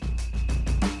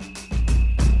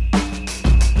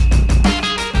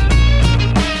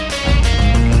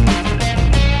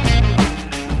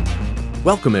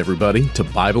Welcome, everybody, to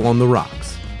Bible on the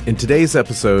Rocks. In today's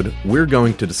episode, we're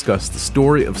going to discuss the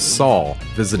story of Saul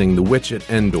visiting the witch at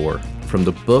Endor from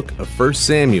the book of 1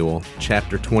 Samuel,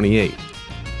 chapter 28.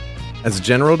 As a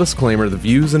general disclaimer, the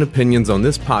views and opinions on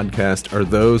this podcast are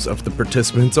those of the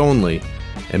participants only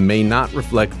and may not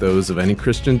reflect those of any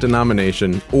Christian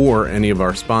denomination or any of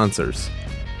our sponsors.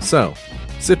 So,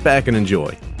 sit back and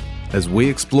enjoy as we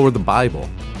explore the Bible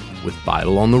with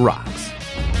Bible on the Rocks.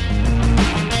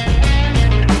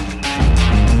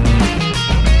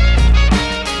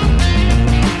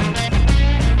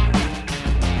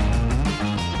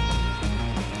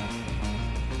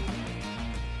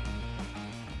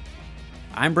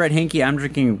 I'm Brett Hinkey. I'm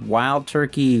drinking Wild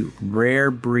Turkey Rare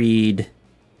Breed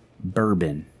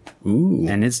Bourbon. Ooh.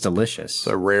 And it's delicious. It's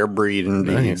a rare breed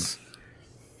indeed. Nice.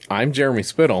 I'm Jeremy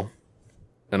Spittle,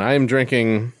 and I am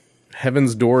drinking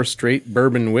Heaven's Door Straight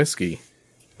Bourbon Whiskey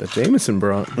that Jameson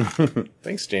brought.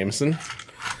 Thanks, Jameson.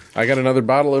 I got another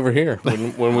bottle over here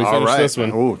when we finish this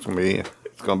one. Oh, it's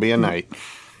gonna be a night.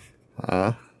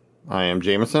 I am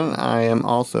Jameson. I am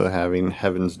also having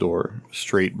Heaven's Door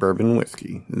Straight Bourbon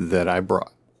Whiskey that I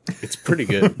brought. It's pretty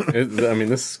good.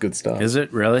 This is good stuff. Is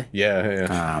it really? Yeah.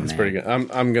 Oh, it's man. pretty good.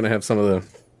 I'm gonna have some of the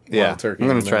wild turkey. I'm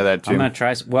gonna try that too. I'm going to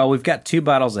try. Well, we've got 2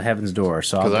 bottles of Heaven's Door,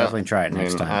 so I'll definitely try it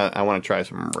next time. I want to try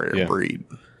some rare breed.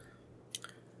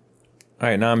 All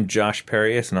right, now I'm Josh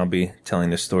Perius, and I'll be telling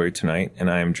this story tonight.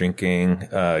 And I am drinking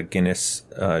Guinness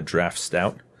Draft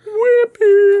Stout.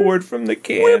 Whippy. Poured from the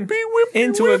can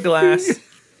into a glass.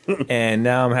 And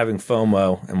now I'm having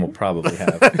FOMO, and we'll probably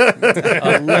have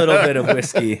a little bit of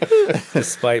whiskey,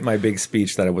 despite my big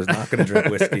speech that I was not going to drink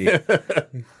whiskey.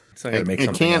 So I got to make It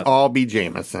something can't up. all be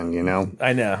Jameson, you know.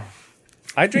 I know.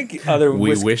 I drink other We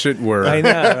whiskey. wish it were. I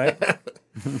know, right?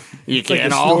 You It's like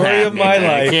can't the all story have of me, my man.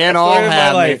 life. You can't The all story of my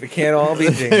have life. me. It can't all be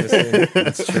Jameson.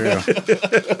 That's true.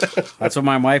 That's what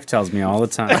my wife tells me all the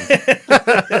time.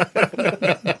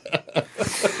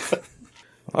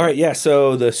 All right, yeah.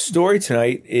 So the story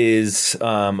tonight is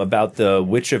about the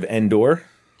Witch of Endor,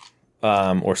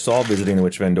 or Saul visiting the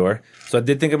Witch of Endor. So I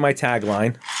did think of my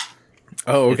tagline.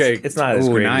 Oh, okay. It's not as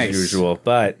Ooh, great nice. as usual,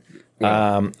 but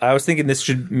I was thinking this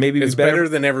should maybe It's be better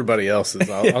than everybody else's.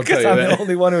 I'll tell because you I'm that. the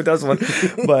only one who does one.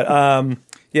 But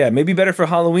yeah, maybe better for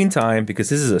Halloween time because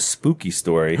this is a spooky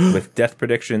story with death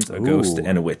predictions, a ghost,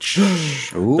 and a witch.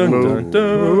 Ooh. Dun, dun,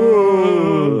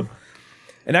 dun.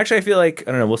 And actually, I feel like,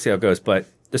 I don't know, we'll see how it goes, but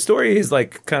the story is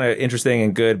like kind of interesting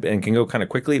and good and can go kind of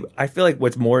quickly. I feel like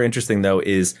what's more interesting, though,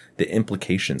 is the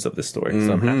implications of the story.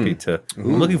 So I'm happy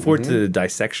I'm looking forward to the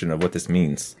dissection of what this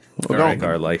means for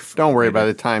our life. Don't worry. By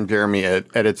the time Jeremy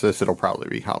edits this, it'll probably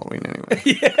be Halloween anyway.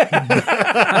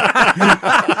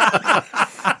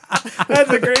 That's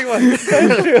a great one.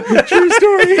 True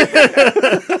story.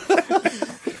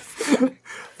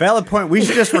 Valid point. We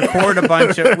should just record a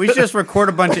bunch of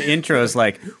intros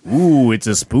like, "Ooh, it's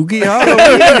a spooky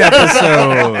Halloween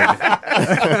episode."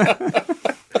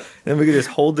 Then we can just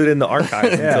hold it in the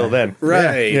archives until then.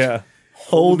 Right. Yeah.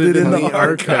 Hold it in the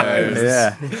archives.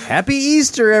 Yeah. Happy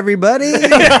Easter, everybody.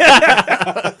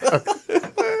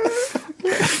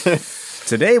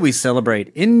 Today we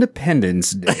celebrate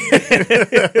Independence Day.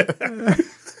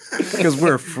 Because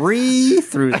we're free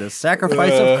through the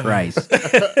sacrifice of Christ.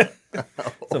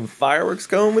 Some fireworks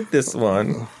going with this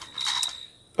one.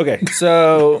 Okay,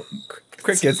 so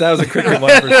crickets. That was a cricket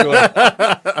one for sure.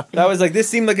 That was like, this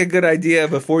seemed like a good idea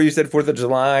before you said 4th of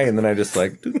July, and then I just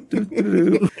like... doo, doo,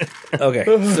 doo, doo. Okay,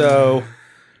 so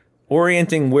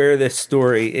orienting where this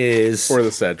story is... Or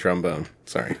the sad trombone.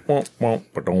 Sorry. Womp, womp,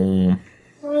 ba-dum.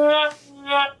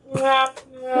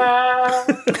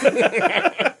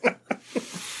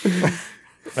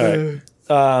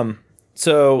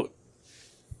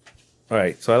 All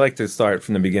right. So I like to start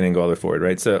from the beginning and go all the way forward,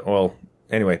 right? So, well,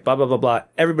 anyway, blah, blah, blah, blah.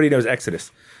 Everybody knows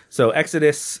Exodus. So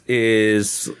Exodus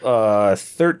is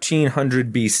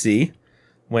 1300 BC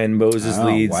when Moses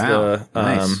leads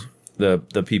Nice.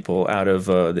 the people out of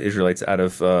the Israelites out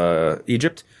of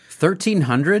Egypt.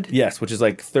 1300? Yes, which is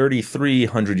like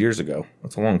 3,300 years ago.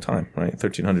 That's a long time, right?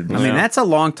 1300 BC. I mean, that's a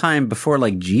long time before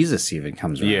like Jesus even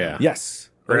comes around. Yeah. Yes.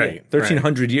 Right.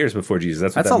 1,300 years before Jesus.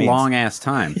 That's what That's that a means. long ass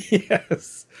time.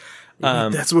 Yes.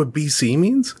 That's what BC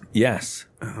means? Yes.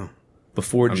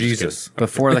 Before Jesus.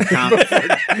 Before the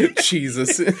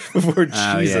Jesus. Before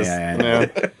Jesus. Yeah.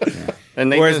 And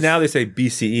Whereas now they say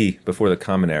BCE, before the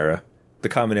Common Era. The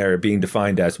Common Era being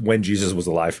defined as when Jesus was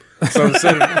alive. So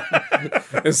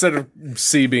instead of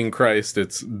C being Christ,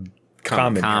 it's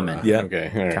Common. Yeah.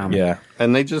 Okay. All right. Common. Yeah.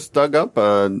 And they just dug up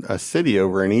a city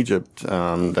over in Egypt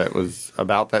that was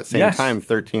about that same Yes. time,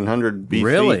 1300 BC.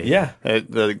 Really? Yeah.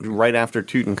 Right after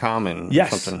Tutankhamun. or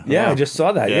Yes. something. Yeah, I just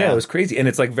saw that. Yeah. Yeah. it was crazy. And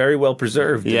it's like very well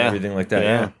preserved and Yeah. everything like that.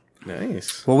 Yeah.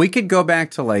 Nice. Well, we could go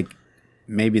back to like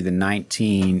maybe the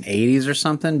 1980s or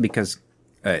something because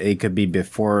it could be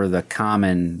before the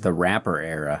rapper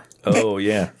era. Oh,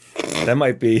 yeah. That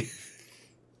might be.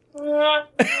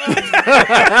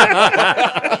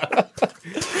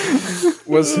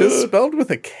 Was his spelled with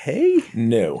a K?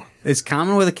 No. Is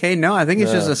Common with a K? No, I think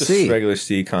it's just a C. Regular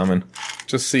C common.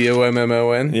 Just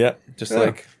COMMON? Yeah. Just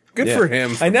like. Good yeah. for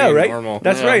him. For I know, being right? Normal.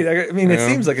 That's Yeah. right. I mean, it Yeah.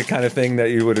 seems like a kind of thing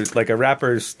that you would like.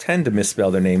 Rappers tend to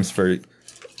misspell their names for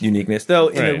uniqueness, though.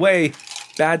 In a Right. way,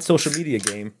 bad social media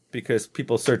game because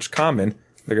people search common,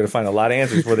 they're going to find a lot of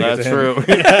answers before they That's get to him.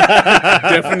 true.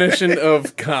 Definition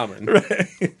of common.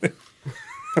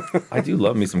 I do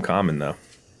love me some Common though.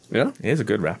 Yeah. He is a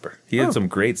good rapper. He had some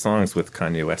great songs with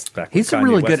Kanye West back. He's when a Kanye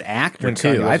really West- good actor when too.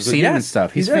 Kanye I've West was- seen him and Yes.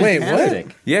 stuff. He's Wait, what?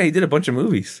 fantastic. Yeah, he did a bunch of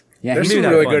movies. Yeah, There's he some did.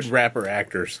 really bunch. good rapper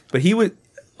actors. But he would.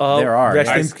 There are.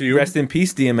 Ice Cube. Rest in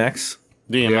peace, DMX.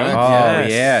 DMX. Oh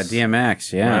Yes. yeah,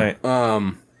 DMX. Yeah.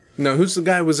 Right. No, who's the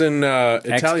guy who was in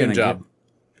Italian gonna Job?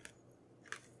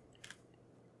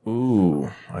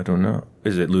 Ooh, I don't know.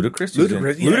 Is it Ludacris?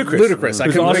 Ludacris. Yeah, Ludacris. Ludacris. I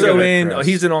Who's couldn't think also of it. in.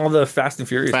 He's in all the Fast and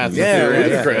Furious Fast movies. and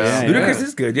Yeah, Furious. Ludacris. Yeah. Ludacris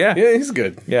is good. Yeah. Yeah, he's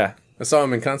good. Yeah. I saw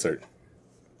him in concert.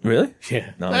 Really?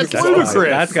 Yeah. No, That's awesome. Ludacris.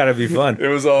 That's got to be fun. It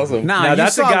was awesome. Nah, Now, you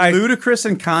that's a saw guy- Ludacris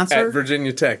in At concert.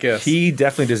 Virginia Tech, yes. He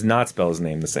definitely does not spell his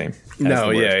name the same. as No,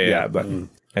 the word. yeah, yeah. But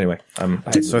anyway,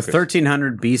 So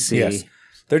 1300 BC. Yes.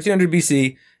 1300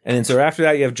 BC. And then so after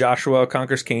that, you have Joshua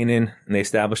conquers Canaan, and they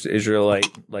established the Israelite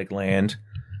like land.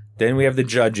 Then we have the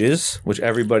Judges, which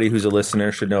everybody who's a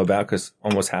listener should know about because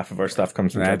almost half of our stuff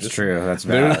comes from That's Judges. true. That's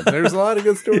valid. There's a lot of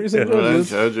good stories in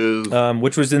Judges. Judges.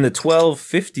 Which was in the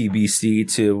 1250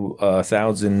 BC to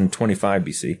 1025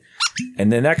 BC.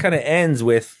 And then that kind of ends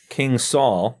with King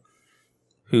Saul,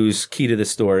 who's key to the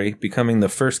story, becoming the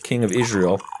first king of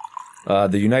Israel,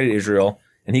 the United Israel.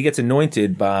 And he gets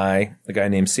anointed by a guy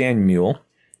named Samuel.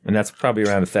 And that's probably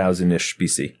around 1000-ish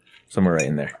BC, somewhere right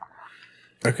in there.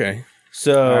 Okay.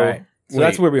 So, All right. so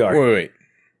that's where we are. Wait.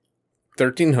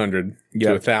 1300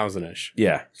 Yeah. to 1000-ish.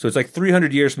 Yeah. So it's like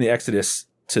 300 years from the Exodus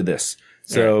to this.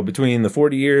 So between the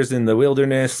 40 years in the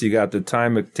wilderness, you got the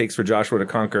time it takes for Joshua to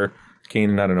conquer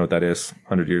Canaan. I don't know what that is.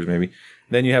 100 years maybe.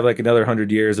 Then you have like another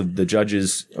 100 years of the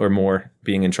judges or more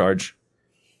being in charge.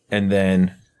 And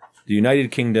then the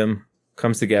United Kingdom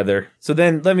comes together. So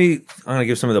then I'm going to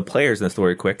give some of the players in the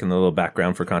story quick and a little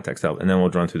background for context help. And then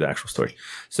we'll run through the actual story.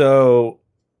 So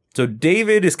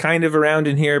David is kind of around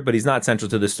in here, but he's not central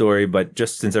to the story. But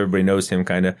just since everybody knows him,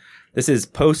 kind of, this is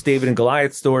post David and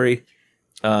Goliath story.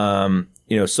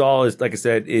 Saul is, like I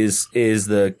said, is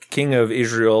the king of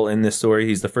Israel in this story.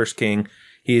 He's the first king.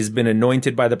 He's been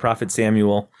anointed by the prophet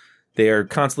Samuel. They are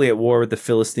constantly at war with the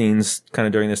Philistines kind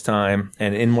of during this time.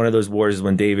 And in one of those wars is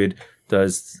when David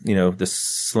does, the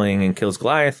sling and kills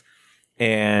Goliath.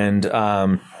 And,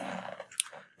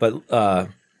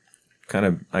 kind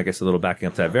of, I guess, a little backing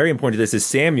up to that. Very important to this is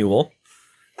Samuel.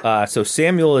 So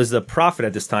Samuel is the prophet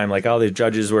at this time. Like all the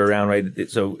judges were around, right?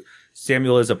 So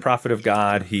Samuel is a prophet of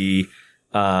God. He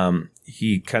kind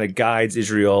of guides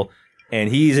Israel, and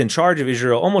he's in charge of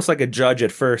Israel, almost like a judge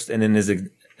at first. And then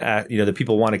the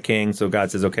people want a king, so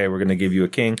God says, "Okay, we're going to give you a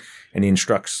king," and he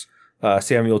instructs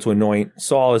Samuel to anoint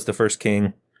Saul as the first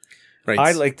king. Right.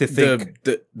 I like to think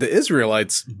the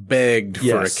Israelites begged for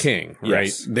a Yes. king, right?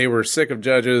 Yes. They were sick of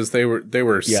judges. They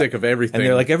were sick of everything. and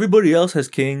they're like, everybody else has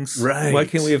kings, Right. Why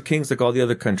can't we have kings like all the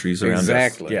other countries around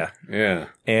exactly. us? Yeah. Yeah.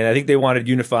 And I think they wanted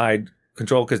unified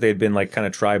control because they had been like kind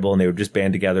of tribal and they would just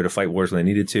band together to fight wars when they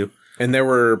needed to. And there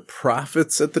were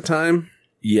prophets at the time.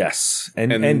 Yes.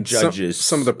 And judges.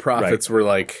 Some of the prophets were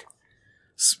like,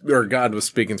 or God was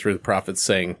speaking through the prophets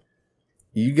saying,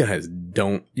 "You guys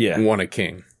don't want a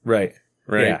king." Right.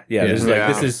 Right. Yeah. Yeah. There's like,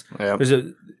 this is, Yep. there's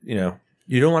a,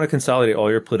 you don't want to consolidate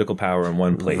all your political power in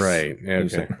one place. Right.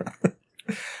 Okay.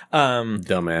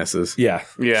 Dumbasses. Yeah.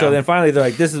 Yeah. So then finally they're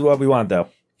like, this is what we want though.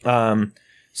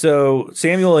 So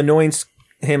Samuel anoints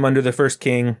him under the first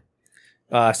king.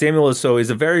 Samuel is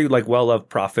a very like well-loved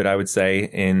prophet, I would say,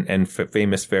 and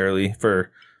famous fairly for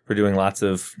doing lots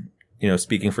of,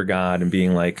 speaking for God and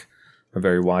being like a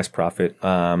very wise prophet.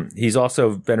 He's also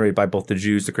venerated by both the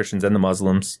Jews, the Christians, and the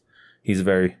Muslims. He's a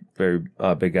very, very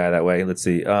big guy that way. Let's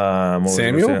see.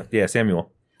 Samuel? Yeah,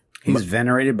 Samuel. He's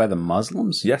venerated by the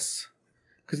Muslims? Yes.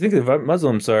 Because think the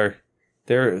Muslims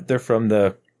they're from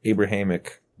the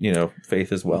Abrahamic,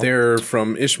 faith as well. They're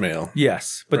from Ishmael.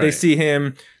 Yes, but they Right. see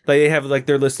him. They have like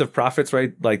their list of prophets,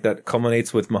 right? Like that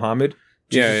culminates with Muhammad.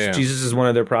 Yeah. Jesus is one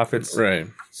of their prophets. Right.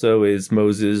 So is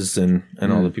Moses and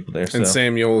all the people there. So And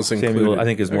Samuel's included. Samuel, I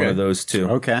think, is one Okay. of those too.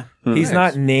 Okay. He's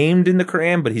not named in the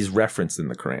Quran, but he's referenced in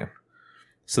the Quran.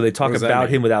 So they talk What does that about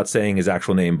mean? him without saying his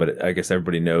actual name, but I guess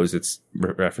everybody knows it's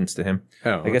reference to him.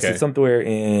 Oh, I guess okay. it's somewhere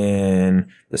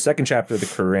in the second chapter of the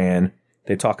Quran.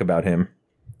 They talk about him,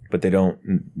 but they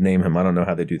don't name him. I don't know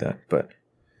how they do that, but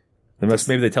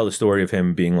maybe they tell the story of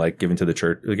him being like given to the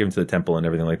church, given to the temple, and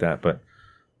everything like that. But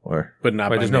not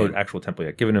by there's name. no actual temple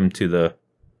yet. Given him to the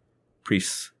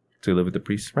priests to live with the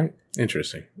priests, right?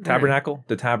 Interesting. Tabernacle,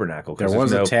 the tabernacle. 'cause There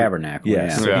was there's a tabernacle.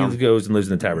 Yes, Yeah. so Yeah. he goes and lives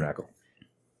in the tabernacle.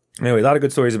 Anyway, a lot of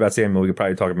good stories about Samuel. We could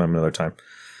probably talk about him another time.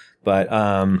 But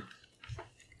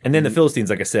and then the Philistines,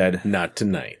 like I said, Not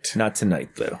tonight. not tonight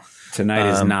though. Tonight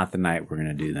is not the night we're going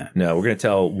to do that. No, we're going to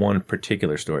tell one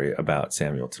particular story about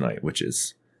Samuel tonight, which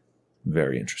is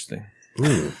very interesting.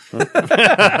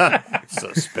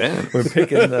 Suspense. We're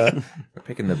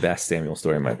picking the best Samuel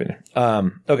story in my opinion.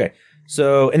 Okay,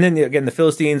 so and then again, the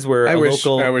Philistines were I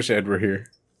local. wish Ed were here.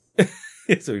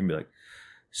 So we can be like,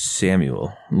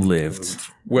 Samuel lived.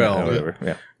 Well, whatever.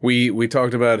 Yeah. we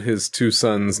talked about his two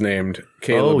sons named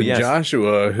Caleb Oh, and yes.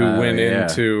 Joshua, who went yeah.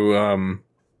 into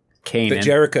Canaan.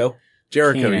 Jericho.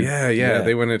 Jericho. Canaan. Yeah. Yeah.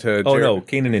 They went into Oh Jericho. no,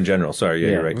 Canaan in general. Sorry,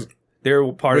 yeah, you're right.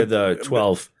 They're part of the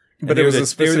 12. But And it was they a were the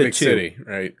specific two. city,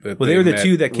 right? That Well, they were the met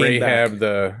two that came Rahab,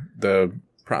 the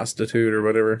prostitute or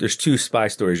whatever. There's two spy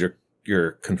stories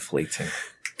you're conflating.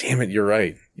 Damn it, you're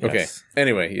right. Yes. Okay.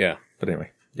 Anyway, yeah. But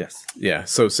anyway, yes. Yeah.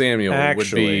 So Samuel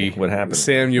Actually, would be what happened?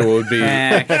 Samuel would be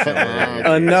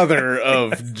Actually. another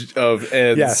of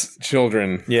Ed's Yes.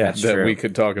 children Yeah, it's that true. we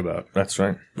could talk about. That's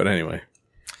right. But anyway.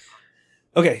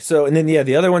 Okay, so and then the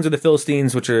other ones are the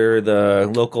Philistines, which are the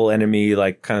local enemy,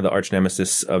 like kind of the arch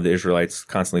nemesis of the Israelites,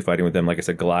 constantly fighting with them. Like I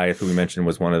said, Goliath, who we mentioned,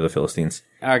 was one of the Philistines.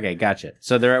 Okay, gotcha.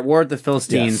 So they're at war with the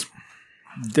Philistines.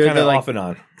 They're Kind the, of like, off and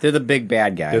on. they're the big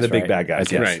bad guys. They're the big right? bad guys.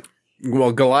 Yes. Right.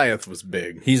 Well, Goliath was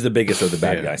big. He's the biggest of the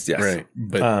bad Yeah, guys. Yes. Right.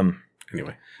 But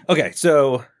anyway. Okay,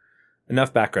 so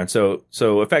enough background. So a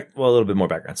little bit more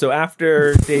background. So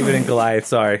after David and Goliath,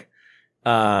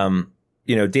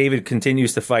 David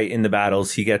continues to fight in the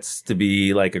battles. He gets to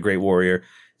be like a great warrior.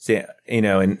 So,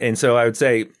 and so I would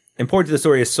say important to the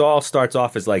story is Saul starts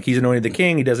off as like he's anointed the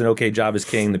king. He does an okay job as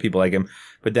king. The people like him,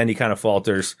 but then he kind of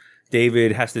falters.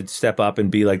 David has to step up and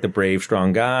be like the brave,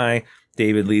 strong guy.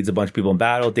 David leads a bunch of people in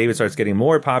battle. David starts getting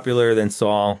more popular than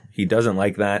Saul. He doesn't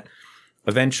like that.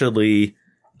 Eventually,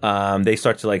 they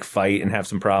start to like fight and have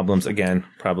some problems again,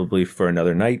 probably for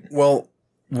another night. Well,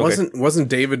 wasn't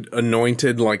David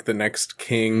anointed like the next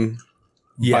king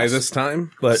by this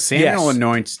time? But Samuel yes.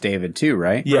 anoints David too,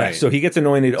 right? Yeah, Right. so he gets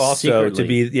anointed also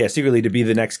Secretly. secretly to be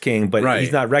the next king, but Right.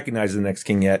 he's not recognized as the next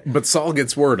king yet. But Saul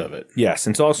gets word of it. Yes,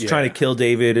 and Saul's trying to kill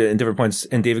David at different points,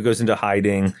 and David goes into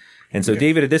hiding. And so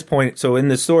David at this point, so in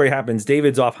the story happens,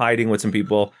 David's off hiding with some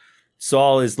people.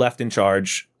 Saul is left in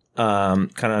charge, kind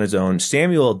of on his own.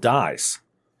 Samuel dies.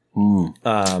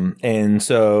 And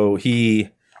so he...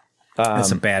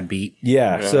 That's a bad beat.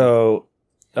 Yeah. So,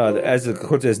 as the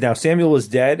quote says, now Samuel was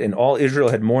dead, and all Israel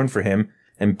had mourned for him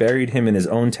and buried him in his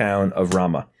own town of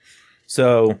Ramah.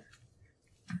 So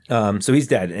he's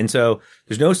dead, and so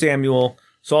there's no Samuel.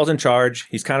 Saul's in charge.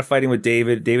 He's kind of fighting with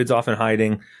David. David's off in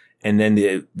hiding, and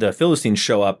then the Philistines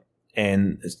show up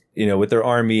and with their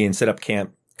army and set up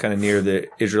camp kind of near the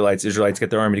Israelites. Israelites get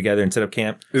their army together and set up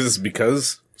camp. Is this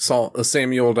because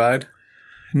Samuel died?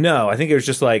 No, I think it was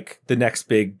just like the next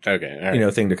big Okay. All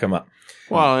right. thing to come up.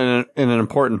 Well, and an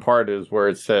important part is where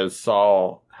it says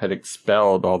Saul had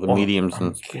expelled all the mediums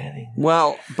and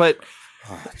well, but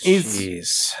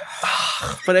Jeez.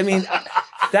 But I mean,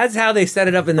 that's how they set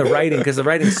it up in the writing because the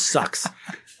writing sucks.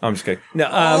 I'm just kidding. No,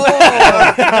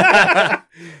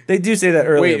 they do say that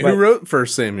earlier. Wait, who wrote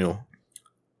First Samuel?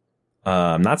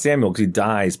 Not Samuel because he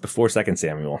dies before Second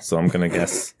Samuel, so I'm gonna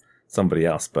guess somebody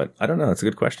else. But I don't know. It's a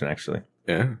good question, actually.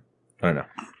 Yeah. I don't know.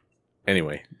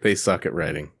 Anyway, they suck at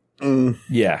writing.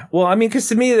 Yeah. Well, I mean, because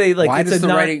to me, they like Why it's does a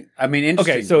the writing? I mean,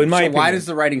 interesting. Okay, so in my why opinion- does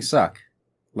the writing suck?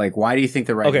 Like, why do you think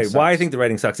the writing? Okay, sucks? why I think the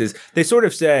writing sucks is they sort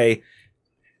of say,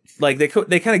 like they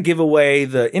kind of give away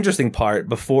the interesting part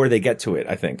before they get to it.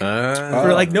 I think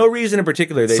for like no reason in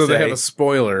particular. They so say, they have a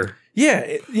spoiler.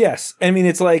 yeah, yes. I mean,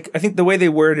 it's like I think the way they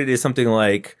word it is something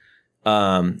like,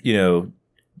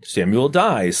 Samuel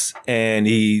dies and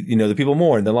he, the people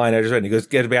mourn. The line I just read, and he goes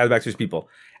get back to his people,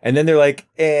 and then they're like,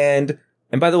 and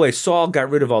by the way, Saul got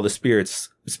rid of all the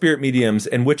spirit mediums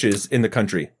and witches in the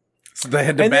country. So they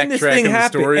had to And then this backtrack thing in the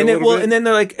happened, story and a then little bit. and then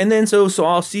they're like, and then so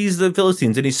Saul sees the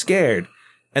Philistines and he's scared,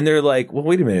 and they're like, well,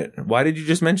 wait a minute, why did you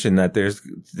just mention that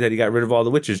he got rid of all the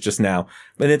witches just now?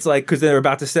 And it's like because they're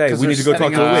about to say we need to go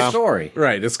talk to a witch. Story.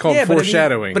 Right, it's called Yeah,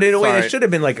 foreshadowing. But in a way, Sorry. it should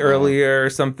have been like earlier or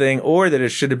something, or that it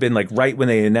should have been like right when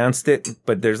they announced it.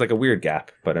 But there's like a weird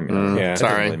gap. But I mean, Yeah. that doesn't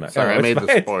Sorry. really matter. Sorry, I It's made fine.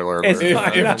 the spoiler It's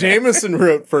alert. fine. if Jameson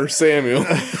wrote First Samuel,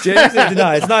 Jason,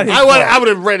 no, it's not his I fault. would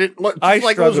have read it just I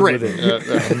like it was struggled written.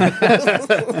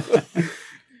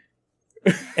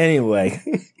 with Anyway,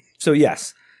 so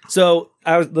yes. So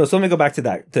let me go back to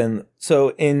that. Then,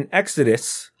 so in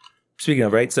Exodus, speaking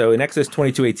of, right? So in Exodus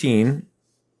 22:18,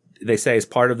 they say as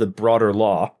part of the broader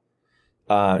law,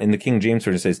 in the King James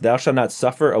version, it says, "Thou shalt not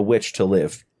suffer a witch to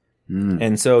live."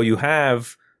 And so you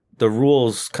have the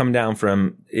rules come down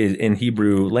from in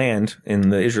Hebrew land in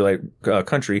the Israelite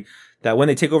country that when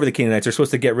they take over the Canaanites, they're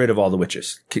supposed to get rid of all the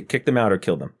witches, kick them out or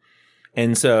kill them.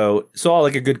 And so Saul,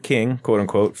 like a good king, quote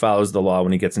unquote, follows the law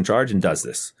when he gets in charge and does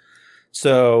this.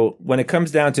 So when it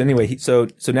comes down to anyway, so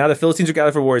now the Philistines are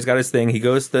gathered for war. He's got his thing. He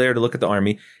goes there to look at the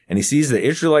army, and he sees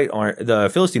the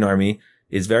Philistine army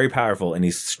is very powerful, and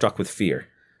he's struck with fear.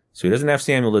 So he doesn't have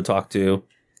Samuel to talk to.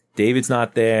 David's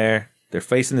not there. They're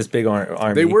facing this big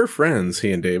army. they were friends,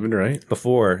 he and David, right?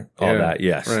 Before all Yeah, that,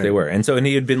 yes, right. they were. And so, and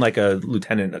he had been like a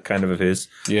lieutenant kind of his,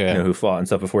 Yeah. who fought and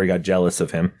stuff before he got jealous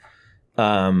of him.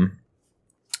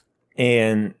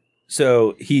 And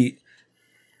so he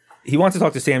wants to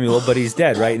talk to Samuel, but he's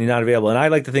dead, right? And he's not available. And I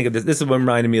like to think of this. This is what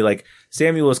reminded me, like,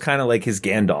 Samuel is kind of like his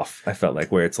Gandalf, I felt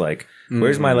like, where it's like,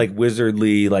 where's my, like,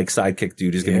 wizardly, like, sidekick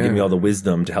dude who's going to give me all the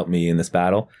wisdom to help me in this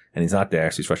battle? And he's not there,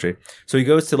 so he's frustrated. So he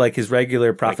goes to, like, his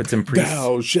regular prophets and priests.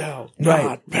 Thou shalt Right.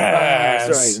 not pass.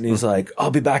 That's right. And he's like, I'll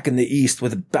be back in the east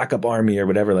with a backup army or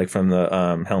whatever, like from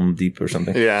the Helm Deep or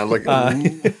something. Yeah, like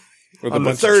With a on the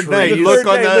bunch of third night, trees. you look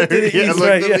on Look to the the east, look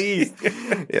right, to yeah. the east.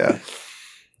 Yeah.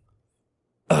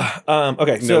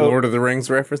 Okay, No so Lord of the Rings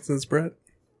references, Brett?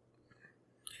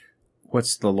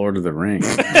 What's the Lord of the Rings?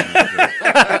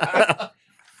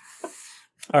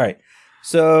 all right.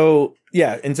 So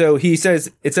yeah, and so it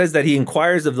says that he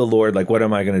inquires of the Lord, like, what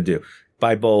am I going to do?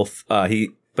 By both,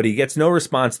 but he gets no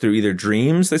response through either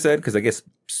dreams, they said, because I guess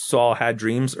Saul had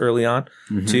dreams early on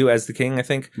too, as the king, I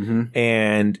think.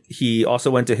 And he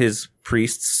also went to his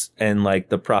priests and like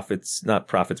the prophets, not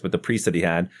prophets, but the priests that he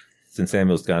had. Since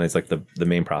Samuel's gone, it's like the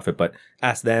main prophet, but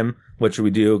ask them, what should we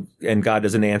do? And God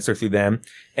doesn't answer through them.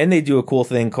 And they do a cool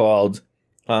thing called,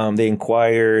 they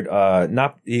inquired,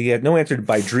 he had no answer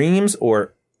by dreams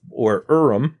or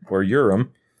Urim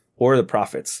or the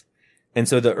prophets. And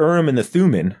so the Urim and the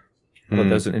Thummim, well,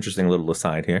 that's an interesting little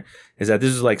aside here, is that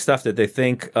this is like stuff that they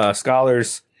think,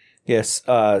 scholars,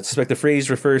 suspect the phrase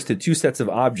refers to two sets of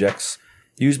objects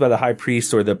used by the high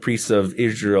priest or the priests of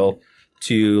Israel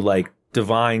to like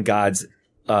divine God's,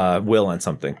 will on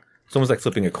something. It's almost like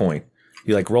flipping a coin.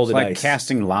 You like roll the Like dice.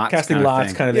 casting lots. Casting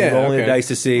lots kind of thing. Yeah, Rolling the okay. dice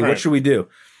to see Right. what should we do.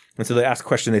 And so they ask a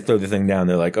question, they throw the thing down.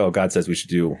 They're like, oh, God says we should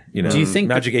do, Do you think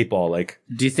magic 8-ball. Like,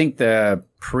 Do you think the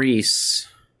priests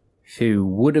who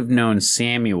would have known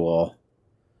Samuel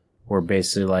were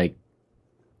basically like,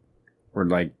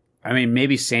 I mean,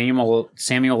 maybe Samuel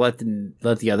let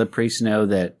the other priests know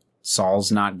that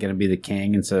Saul's not going to be the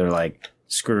king, and so they're like,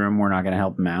 screw him, we're not going to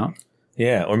help him out.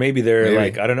 yeah. Or maybe they're Maybe.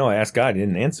 like, I don't know. I asked God. He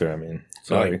didn't answer. I mean,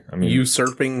 sorry. Like, I mean,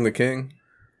 usurping the king?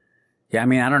 Yeah, I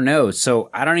mean, I don't know. So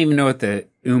I don't even know what the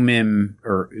Urim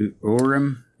or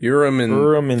Urim. Urim and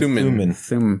Urim and Thummim.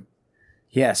 Thummim.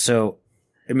 Yeah, so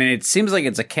I mean, it seems like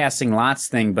it's a casting lots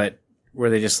thing, but were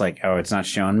they just like, oh, it's not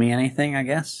showing me anything? I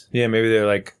guess. Yeah, maybe they're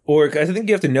like, or I think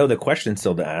you have to know the question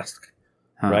still to ask,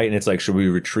 Huh. right? And it's like, should we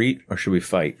retreat or should we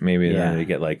fight? Maybe Yeah. then you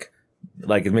get like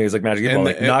maybe it's like Magic 8-Ball, And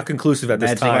like the- not conclusive at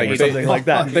this Magic time or 8-Ball. something like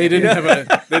that. They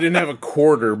didn't have a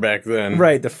quarter back then.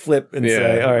 Right, the flip and Yeah,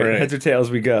 say, all right, right. heads or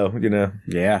tails we go,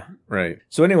 Yeah. Right.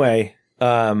 So anyway,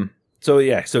 so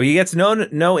he gets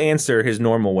no answer his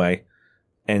normal way,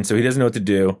 and so he doesn't know what to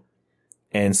do,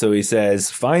 and so he says,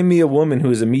 "Find me a woman who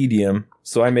is a medium,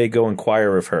 so I may go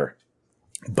inquire of her."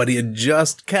 But he had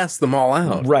just cast them all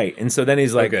out. Right, and so then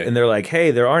he's like, Okay. and they're like,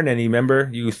 "Hey, there aren't any. Remember,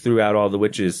 you threw out all the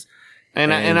witches."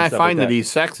 And And I stuff find like that that. he's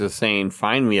sexist, saying,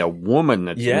 "Find me a woman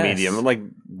that's Yes. a medium." I'm like,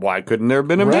 why couldn't there have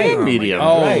been a Right. man medium?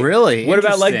 Oh, Right. really? What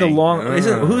about like the Interesting.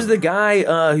 long? Who's the guy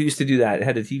who used to do that?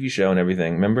 Had a TV show and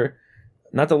everything. Remember,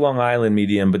 not the Long Island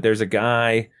medium, but there's a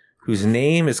guy whose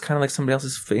name is kind of like somebody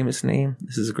else's famous name.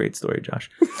 This is a great story, Josh.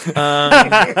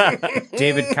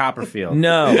 David Copperfield?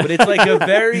 No, but it's like a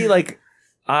very like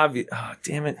obvious. Oh,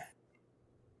 damn it,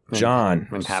 John.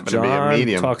 And happened to be a John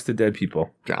medium. talks to dead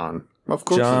people. John. Of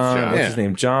course, John, it's John. what's his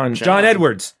name? John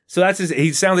Edwards. So that's his.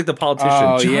 He sounds like the politician.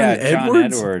 Oh, John yeah,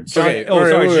 Edwards. John Edwards. John, Okay, oh, all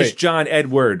right, sorry, wait, it's just John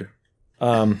Edward.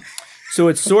 So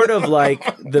it's sort of like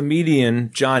the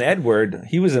median John Edward.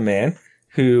 He was a man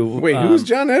who. Wait, who was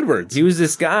John Edwards? He was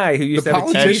this guy who used The to have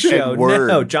a TV politician? show. Edward.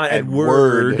 No, John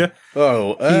Edward.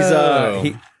 Edward.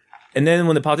 He's and then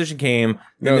when the politician came,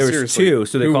 then No, there was seriously. two,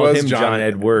 so they Who called was him John John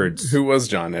Edwards. Who was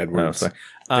John Oh, Edwards? sorry.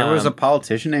 There was a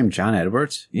politician named John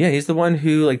Edwards. Yeah, he's the one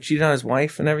who like cheated on his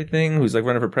wife and everything. Who's like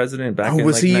running for president back in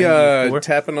was like he 94.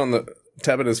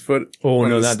 tapping his foot? Oh, on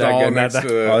no, the not that stall guy, not next that- to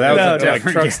the- Oh, that was No, a no,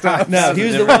 different truck guy. stop. No, he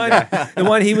was the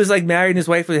one he was like married and his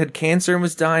wife had cancer and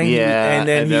was dying. Yeah, and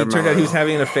then I he remember turned out he was that.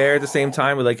 having an affair at the same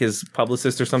time with like his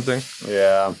publicist or something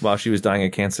Yeah. while she was dying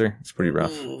of cancer. It's pretty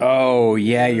rough. Oh,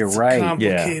 yeah, you're right.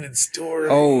 Complicated story.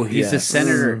 Oh, he's Yeah. a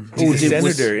senator. He's a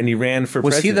Was- senator and he ran for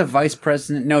Was he president. the vice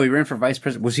president? No, he ran for vice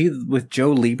president. Was he with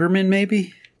Joe Lieberman,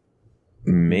 maybe?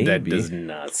 Maybe. that does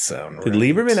not sound right. Did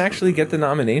Lieberman actually get the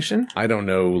nomination? I don't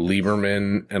know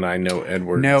Lieberman, and I know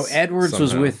Edwards. No, Edwards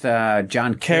was somehow. with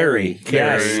John Kerry.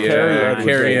 Yes, Kerry, Kerry yeah. Edwards.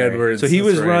 Kerry Edwards. So he that's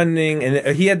was right. running,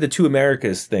 and he had the Two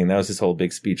Americas thing. That was his whole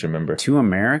big speech. Remember? Two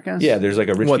Americas? Yeah, there's like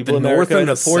a rich What, people the America North and and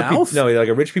a the poor people. South? No, like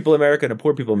a rich people America and a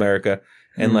poor people America,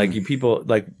 and like you people,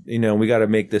 like we got to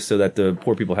make this so that the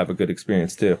poor people have a good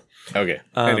experience too. Okay.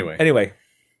 Anyway,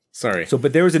 Sorry. so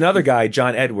but there was another guy,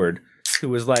 John Edward, who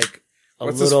was like a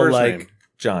What's his little first like name?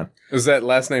 John. Is that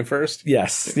last name first?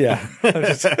 Yes, yeah.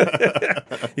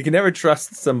 You can never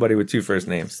trust somebody with two first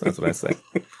names. That's what I say.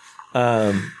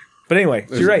 But anyway,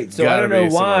 so you're right. So I gotta don't know be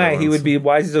some why other he ones. would be.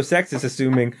 Why is he so sexist,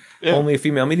 assuming only a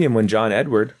female medium when John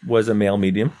Edward was a male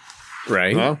medium,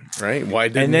 Right. Well, right. Why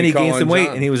didn't and then he call gained on some weight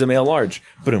John? and he was a male large.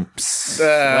 Boom.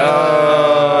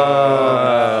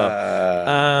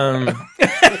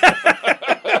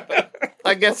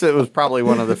 I guess it was probably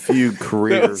one of the few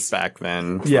careers back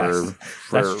then for, Yes,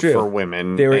 for, that's true. for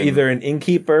women. They were and- either an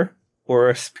innkeeper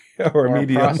or or a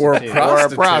medium. or a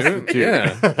Prostitute. prostitute. prostitute.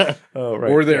 Yeah. Oh,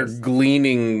 right. Or they're yes.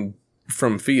 gleaning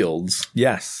from fields.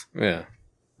 Yes, Yeah.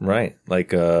 right.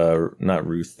 Like not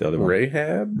Ruth, the other one.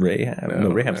 Rahab? Rahab.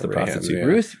 No, Rahab's the not Rahab, prostitute. yeah.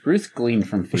 Ruth gleaned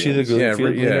from Was fields. she the Yeah,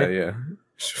 field gleaner? yeah.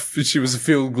 She was a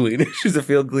field gleaner. She's a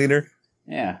field gleaner.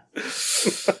 Yeah.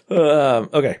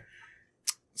 Okay.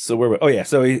 So where? Oh yeah.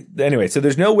 So anyway, so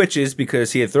there's no witches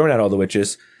because he had thrown out all the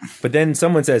witches. But then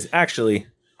someone says, actually,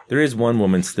 there is one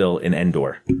woman still in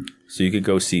Endor, so you could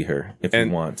go see her if you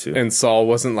want to. And Saul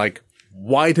wasn't like,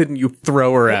 why didn't you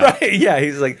throw her out? Right, yeah,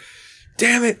 he's like,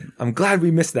 damn it! I'm glad we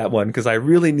missed that one because I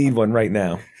really need one right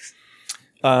now.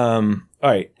 All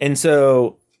right, and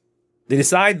so they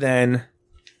decide then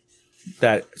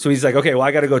that. So he's like, okay, well,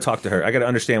 I got to go talk to her. I got to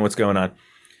understand what's going on,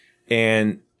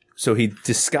 and so he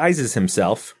disguises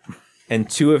himself and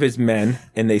two of his men,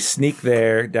 and they sneak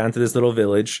there down to this little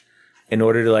village in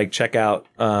order to like check out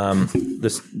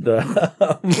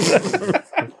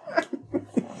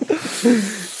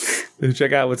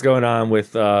check out what's going on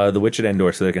with the witch at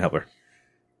Endor so they can help her.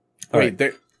 Wait,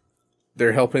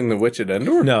 they're helping the witch at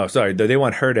Endor? No, sorry, they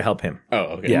want her to help him. Oh,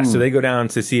 okay. Yeah, so they go down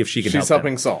to see if she can help She's them.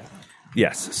 helping Saul.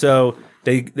 Yes. So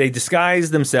they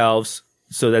disguise themselves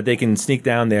so that they can sneak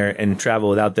down there and travel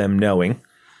without them knowing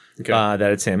Okay. that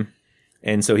it's him.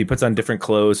 And so he puts on different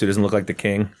clothes so he doesn't look like the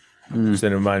king. So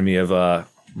it reminded me of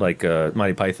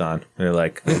Monty Python. They're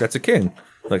like, hey, that's a king.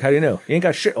 Like, how do you know? He ain't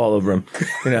got shit all over him.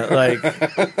 You know, like,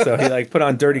 so he like put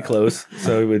on dirty clothes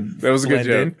so he would. That was a good blend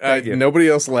in. joke. Thank you. Nobody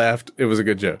else laughed. It was a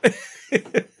good joke.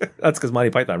 That's because Monty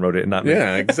Python wrote it and not me.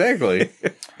 Yeah, exactly.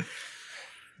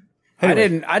 I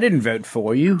didn't vote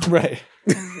for you. Right.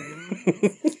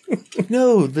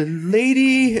 No, the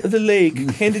lady of the lake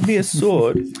handed me a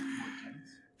sword.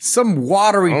 Some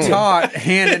watery tot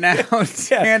handing out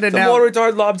handing the out. water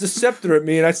retard lobs a scepter at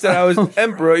me, and I said I was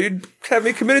emperor. You'd have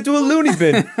me committed to a loony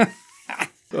bin.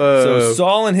 So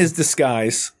Saul in his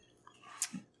disguise.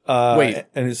 Wait.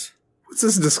 and his What's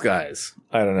this disguise?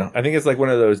 I don't know. I think it's like one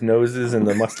of those noses and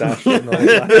the mustache. And the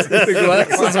The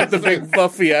glasses with the big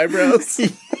buffy eyebrows.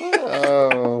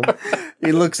 Oh.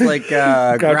 He looks like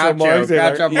Groucho Marx. They're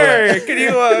like, Groucho Marx. hey, can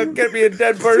you get me a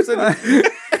dead person?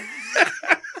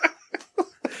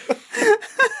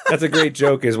 That's a great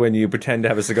joke. Is when you pretend to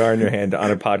have a cigar in your hand on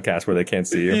a podcast where they can't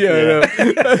see you. Yeah, I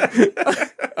know.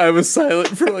 I was silent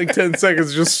for like 10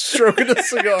 seconds, just stroking a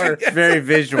cigar. Very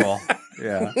visual.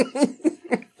 Yeah.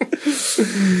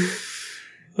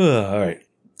 All right.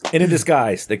 In a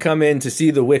disguise, they come in to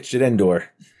see the witch at Endor.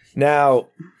 Now,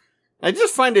 I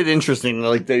just find it interesting.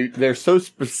 Like they're so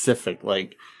specific.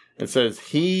 Like it says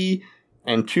he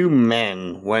and two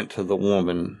men went to the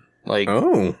woman. Like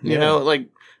Oh. you know, like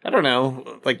I don't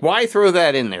know. Like why throw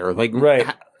that in there? Like Right.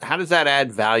 that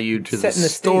add value to the Setting the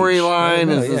stage. storyline? I Is don't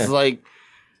know, this yeah. like,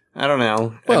 I don't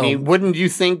know. Well- I mean, wouldn't you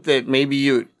think that maybe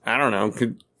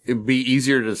could it be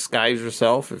easier to disguise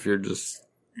yourself if you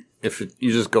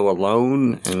just go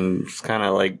alone and just kind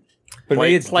of like But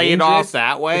maybe it's play it dangerous. off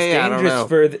that way? It's I don't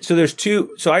dangerous know. so there's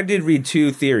two. So I did read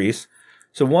two theories.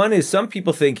 So one is some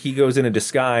people think he goes in a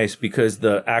disguise because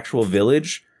the actual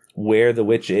village where the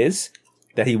witch is,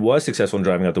 that he was successful in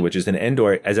driving out the witches, and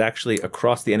Endor is actually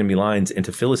across the enemy lines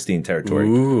into Philistine territory.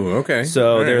 Ooh, okay.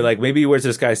 So All they're right. like, maybe he wears a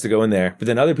disguise to go in there. But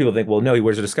then other people think, well, no, he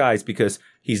wears a disguise because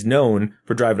he's known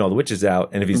for driving all the witches out.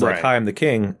 And if he's like, Right. hi, I'm the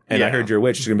king, and I Yeah. heard you're a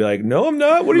witch, he's going to be like, no, I'm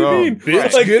not. What do No, you mean?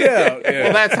 bitch, Like, get out. Well,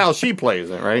 Yeah. that's how she plays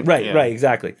it, right? Right, Yeah. right,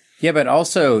 exactly. Yeah, but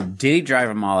also, did he drive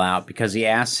them all out because he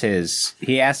asked his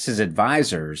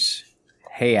advisors,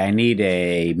 "Hey, I need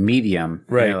a medium."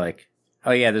 And Right. they're like,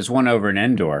 "Oh yeah, there's one over in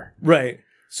Endor." Right.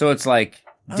 So it's like,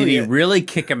 did he yeah. really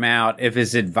kick him out if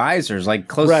his advisors, like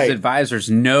closest Right.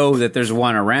 advisors, know that there's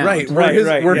one around? Right.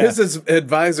 Right, Were yeah. his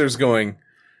advisors going,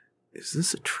 is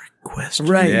this a trick question?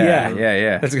 Right, Yeah,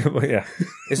 yeah. That's a good point, yeah.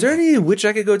 Is there any witch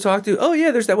I could go talk to? Oh,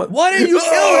 yeah, there's that one. Why didn't you kill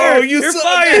Oh, her? you You're son-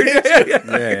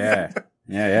 fired.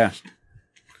 Yeah.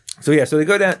 So, yeah, so they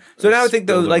go down. So now I think,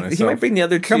 though, Spilled on like, he myself. might bring the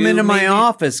other two. Come into my maybe.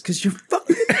 office because you're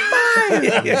fucking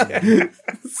fine.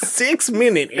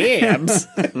 6-minute abs.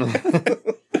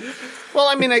 Well,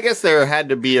 I mean, I guess there had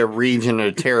to be a region,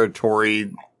 a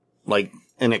territory, like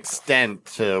an extent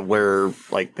to where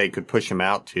like they could push him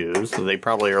out to. So they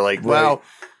probably are like, well,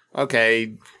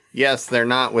 okay, yes, they're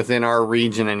not within our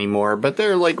region anymore, but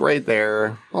they're like right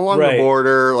there along Right. the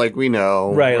border. Like we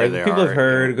know, Right, where like they people are. have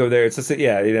heard, go there. It's just,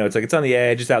 yeah, you know, it's like it's on the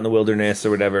edge, it's out in the wilderness or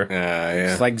whatever.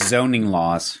 Yeah. It's like zoning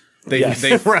laws. They Yes.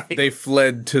 they Right. they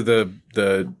fled to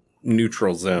the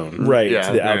neutral zone. Right, Yeah.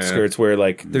 to the Yeah. outskirts where,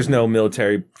 like, there's no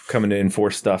military coming to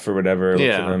enforce stuff or whatever.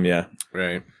 Yeah. For them, yeah.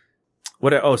 Right.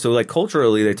 So like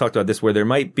culturally, they talked about this where there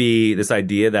might be this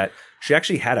idea that she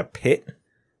actually had a pit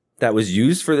that was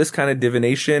used for this kind of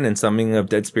divination and summoning of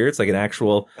dead spirits, like an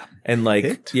actual, and like,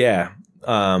 Pit? yeah.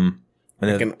 And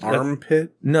Like an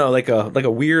armpit. No, like a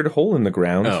weird hole in the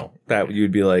ground Oh. that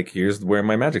you'd be like, here's where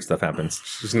my magic stuff happens.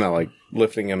 She's not like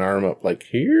lifting an arm up like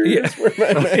here. Yeah.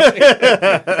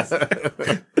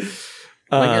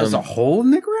 Like there's a hole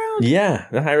in the ground? Yeah,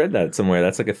 I read that somewhere.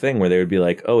 That's like a thing where they would be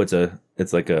like, oh, it's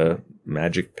like a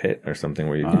magic pit or something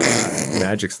where you do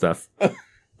magic stuff.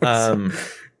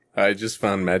 I just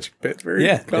found Magic Pit very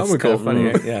Yeah, it's comical. kind of funny.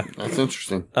 Right? Yeah. That's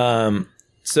interesting.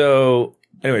 So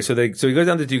anyway, so he goes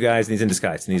down to two guys and he's in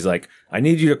disguise and he's like, I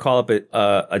need you to call up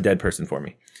a dead person for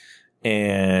me.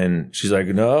 And she's like,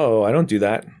 no, I don't do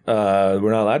that. We're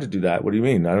not allowed to do that. What do you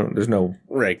mean? There's no.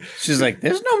 Right. She's like,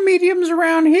 there's no mediums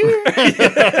around here.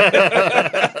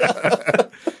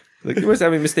 Like, you must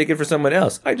have me mistaken for someone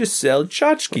else. I just sell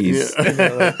tchotchkes.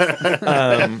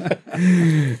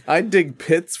 I dig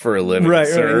pits for a living, Right,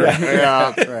 sir. right,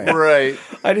 yeah. Yeah, right.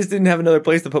 I just didn't have another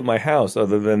place to put my house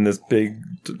other than this big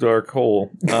dark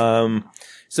hole.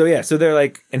 So they're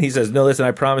like, and he says, no, listen,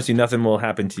 I promise you nothing will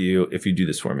happen to you if you do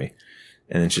this for me.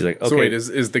 And then she's like, okay. So wait,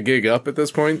 is the gig up at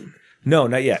this point? No,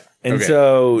 not yet. And Okay.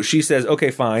 so she says, okay,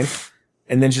 fine.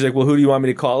 And then she's like, well, who do you want me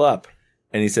to call up?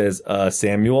 And he says,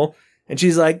 Samuel. And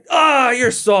she's like,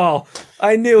 you're Saul.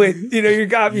 I knew it. You know, you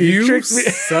got me. You tricked me.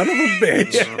 son of a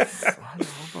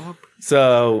bitch.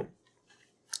 So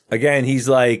again, he's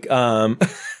like, no.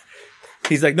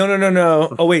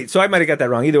 Oh, wait. So I might have got that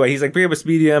wrong. Either way, he's like, bring up a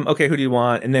medium. Okay, who do you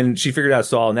want? And then she figured out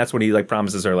Saul. And that's when he like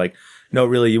promises her, like, no,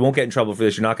 really, you won't get in trouble for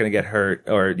this. You're not going to get hurt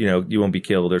or, you know, you won't be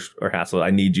killed or hassled.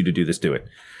 I need you to do this. Do it.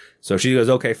 So she goes,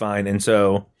 okay, fine. And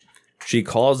so she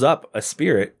calls up a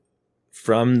spirit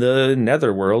from the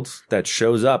netherworld that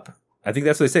shows up. I think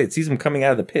that's what they say. It sees him coming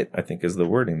out of the pit, I think is the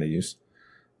wording they use.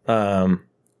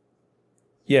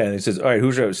 Yeah, and he says, all right,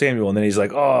 who's Samuel? And then he's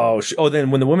like,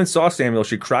 then when the woman saw Samuel,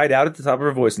 she cried out at the top of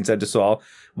her voice and said to Saul,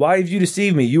 why have you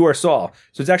deceived me? You are Saul.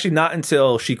 So it's actually not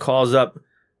until she calls up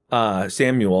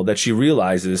Samuel that she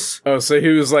realizes. Oh, so he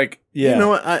was like, Yeah. you know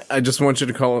what? I just want you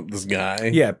to call up this guy.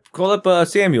 Yeah, call up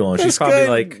Samuel. And This she's probably guy,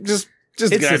 like, just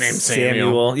it's a guy a named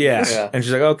Samuel. Yeah. Yeah. And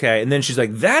she's like, okay. And then she's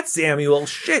like, that's Samuel.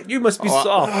 Shit, you must be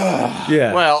Saul.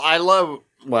 Yeah. Well, I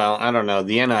don't know.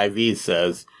 The NIV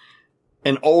says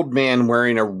an old man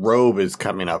wearing a robe is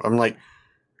coming up. I'm like,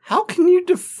 how can you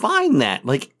define that?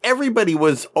 Like, everybody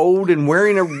was old and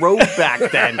wearing a robe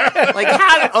back then. Like,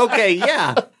 how? Okay,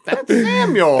 yeah, that's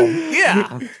Samuel.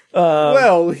 Yeah.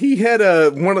 Well, he had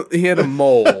a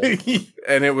mole,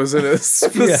 and it was in a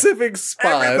specific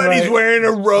spot. Everybody's wearing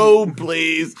a robe,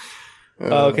 please.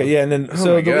 Okay, yeah, and then my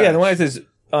the one gosh. says,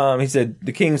 he said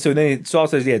the king. So then Saul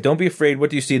says, "Yeah, don't be afraid. What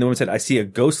do you see?" And the woman said, "I see a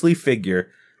ghostly figure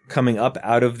coming up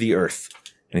out of the earth.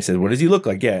 And he said, what does he look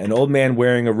like? Yeah, an old man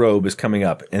wearing a robe is coming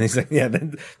up. And he's like, yeah.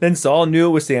 Then Saul knew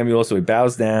it was Samuel, so he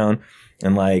bows down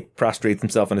and like prostrates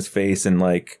himself on his face and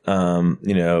like, but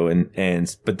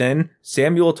then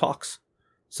Samuel talks.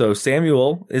 So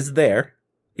Samuel is there,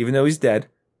 even though he's dead.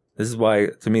 This is why,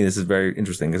 to me, this is very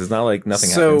interesting because it's not like nothing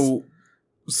happens.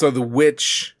 So the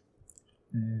witch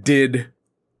did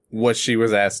what she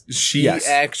was asked. She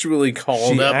actually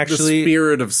called up the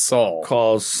spirit of Saul.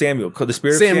 Calls Samuel. The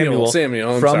spirit of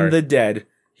Samuel from the dead.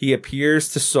 He appears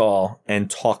to Saul and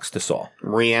talks to Saul.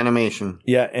 Reanimation.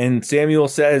 Yeah, and Samuel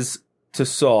says to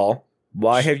Saul,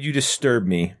 why have you disturbed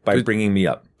me by bringing me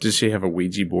up? Does she have a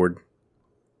Ouija board?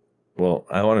 Well,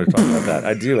 I wanted to talk about that.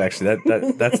 I do, actually.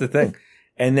 That's the thing.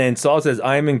 And then Saul says,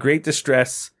 I am in great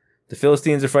distress. The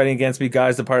Philistines are fighting against me.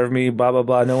 God is a part of me. Blah, blah,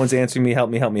 blah. No one's answering me. Help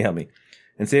me, help me, help me.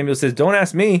 And Samuel says, don't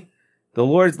ask me. The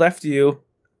Lord's left you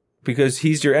because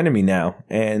he's your enemy now.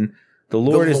 And the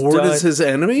Lord is his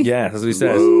enemy? Yeah, that's what he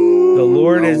says. Whoa, the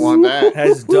Lord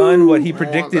has done what he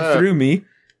predicted through me.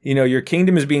 You know, your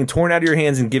kingdom is being torn out of your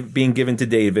hands and being given to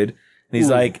David. And he's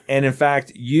like, and in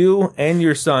fact, you and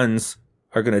your sons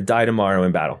are going to die tomorrow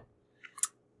in battle.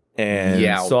 And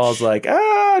Saul's like,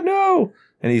 no.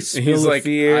 And he's filled with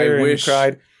fear and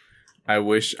cried. I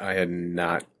wish I had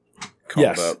not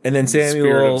called up. And then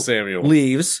Samuel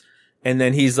leaves. And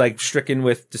then he's like stricken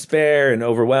with despair and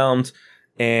overwhelmed.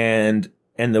 And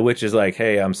the witch is like,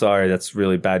 hey, I'm sorry. That's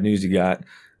really bad news you got.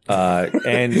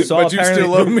 And Saul but you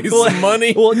still owe me some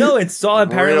money. Well, no, and Saul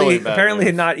apparently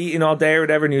had not eaten all day or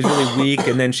whatever, and he was really weak.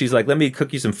 And then she's like, "Let me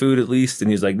cook you some food at least." And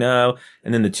he's like, "No."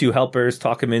 And then the two helpers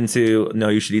talk him into, "No,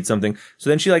 you should eat something." So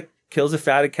then she like kills a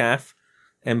fatted calf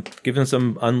and gives him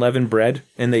some unleavened bread,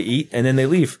 and they eat, and then they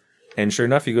leave. And sure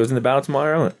enough, he goes into battle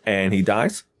tomorrow, and he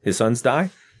dies. His sons die.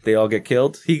 They all get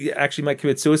killed. He actually might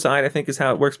commit suicide, I think, is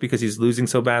how it works because he's losing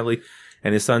so badly,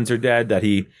 and his sons are dead that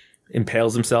he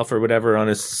impales himself or whatever on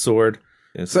his sword.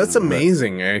 So that's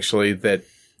amazing, actually, that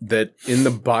in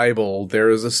the Bible there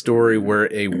is a story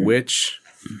where a witch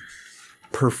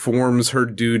performs her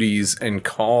duties and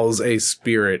calls a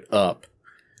spirit up.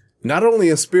 Not only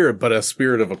a spirit, but a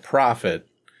spirit of a prophet.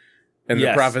 And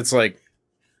the prophet's like,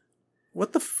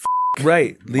 what the f***?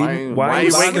 Right. Why are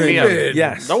you waking me up?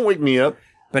 Yes. Don't wake me up.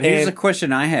 But here's a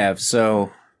question I have.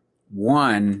 So,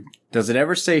 one, does it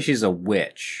ever say she's a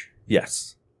witch?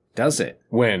 Yes. Does it?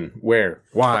 When? Where?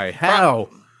 Why? How?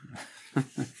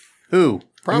 Who?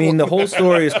 I mean, the whole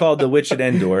story is called The Witch at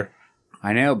Endor.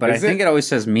 I know, but I think it always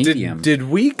says medium. Did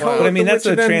we call it? I mean, that's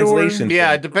a translation.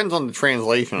 Yeah, it depends on the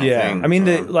translation. I think. I mean,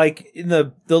 in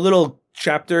the little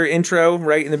chapter intro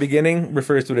right in the beginning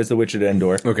refers to it as The Witch at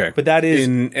Endor. Okay, but that is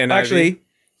in NIV? Actually.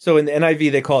 So in the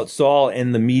NIV they call it Saul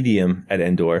and the medium at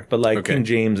Endor, but King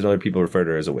James and other people refer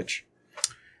to her as a witch.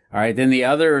 All right, then the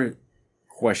other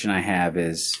question I have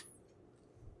is,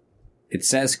 it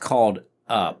says called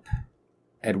up.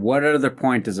 At what other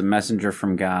point does a messenger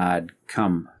from God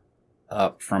come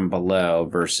up from below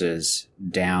versus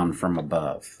down from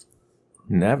above?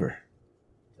 Never.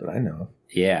 That I know.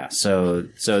 Yeah, so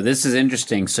this is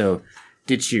interesting. So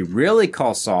did she really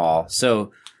call Saul?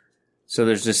 So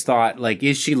there's this thought, like,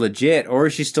 is she legit or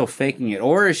is she still faking it?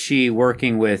 Or is she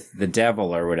working with the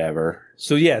devil or whatever?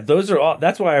 So yeah, those are all,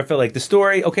 that's why I felt like the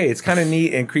story, okay, it's kind of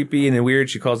neat and creepy and weird.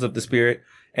 She calls up the spirit.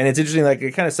 And it's interesting, like,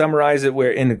 it kind of summarized it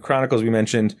where in the Chronicles we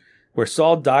mentioned where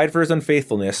Saul died for his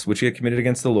unfaithfulness, which he had committed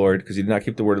against the Lord because he did not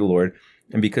keep the word of the Lord,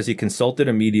 and because he consulted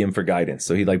a medium for guidance.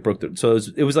 So he like broke the, so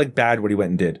it was like bad what he went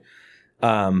and did.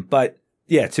 But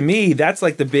yeah, to me, that's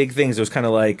like the big things. It was kind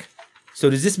of like, so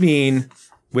does this mean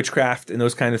witchcraft and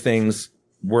those kind of things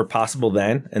were possible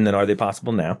then, and then are they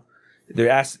possible now?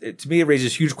 To me, it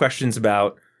raises huge questions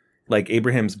about like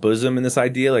Abraham's bosom and this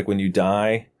idea, like when you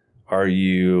die, are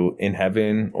you in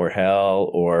heaven or hell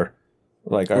or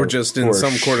like or just in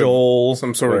some Sheol,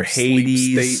 some sort or of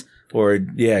Hades state, or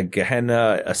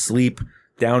Gehenna, asleep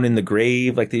down in the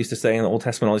grave, like they used to say in the Old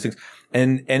Testament, all these things.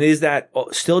 And is that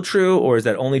still true, or is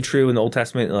that only true in the Old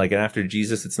Testament? Like, and after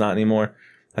Jesus, it's not anymore.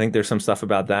 I think there's some stuff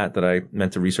about that I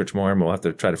meant to research more, and we'll have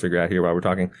to try to figure out here while we're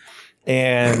talking.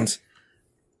 And,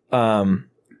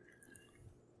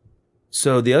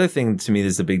 so the other thing to me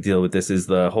that's a big deal with this is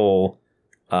the whole,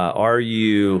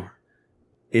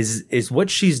 is what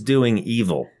she's doing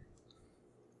evil?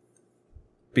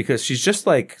 Because she's just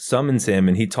like summons him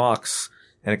and he talks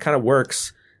and it kind of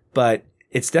works, but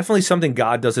it's definitely something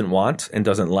God doesn't want and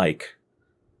doesn't like.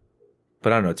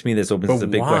 But I don't know. To me, this opens the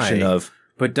big question of,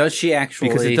 but does she actually?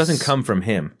 Because it doesn't come from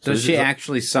him. Does she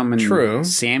actually summon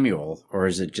Samuel, or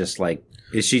is it just like?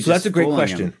 Is she? So that's a great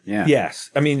question. Yeah.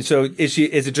 Yes. I mean, so is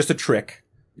it just a trick?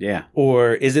 Yeah.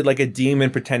 Or is it like a demon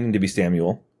pretending to be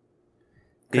Samuel?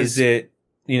 Is it,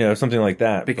 something like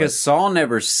that? Because Saul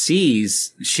never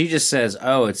sees. She just says,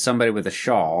 "Oh, it's somebody with a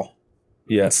shawl."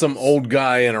 Yeah. Some old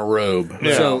guy in a robe.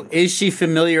 Yeah. So is she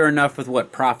familiar enough with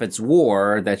what prophets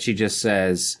wore that she just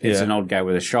says it's an old guy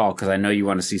with a shawl? Because I know you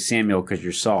want to see Samuel because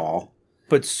you're Saul.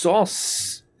 But Saul,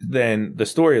 then the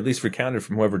story, at least recounted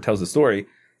from whoever tells the story,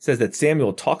 says that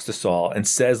Samuel talks to Saul and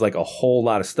says like a whole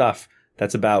lot of stuff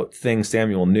that's about things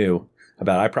Samuel knew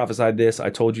about. I prophesied this. I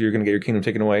told you you're going to get your kingdom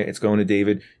taken away. It's going to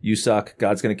David. You suck.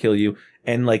 God's going to kill you.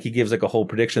 And like he gives like a whole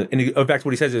prediction. And in fact,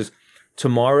 what he says is,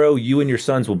 tomorrow you and your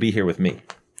sons will be here with me.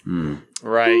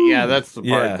 Right. Yeah, that's the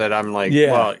part that I'm like,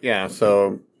 well, yeah.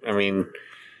 So, I mean,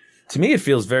 to me, it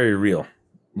feels very real.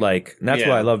 Like, and that's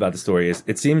what I love about the story is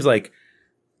it seems like,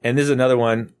 and this is another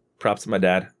one, props to my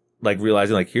dad, like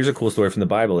realizing like, here's a cool story from the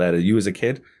Bible that you as a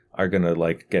kid are going to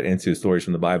like get into stories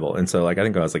from the Bible. And so like, I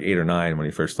think I was like 8 or 9 when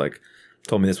he first like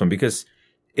told me this one because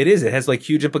it has like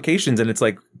huge implications. And it's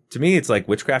like, to me, it's like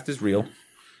witchcraft is real.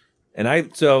 And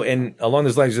along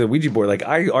those lines of the Ouija board, like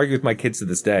I argue with my kids to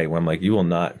this day when I'm like, you will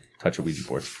not touch a Ouija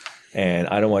board. And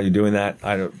I don't want you doing that.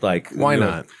 I don't like. Why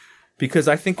not? Because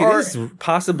I think it is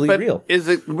possibly real. Is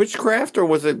it witchcraft or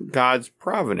was it God's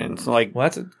providence? Like, well,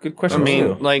 that's a good question. I mean,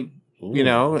 too. like,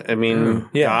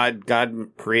 God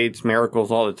creates miracles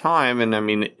all the time. And I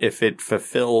mean, if it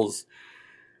fulfills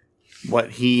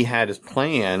what he had as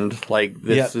planned, like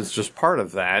this is just part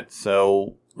of that.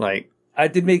 So like, I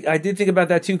did think about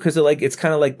that too, because it's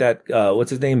kind of like that.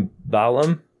 What's his name,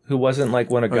 Balaam, who wasn't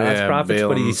like one of God's prophets,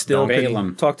 but he still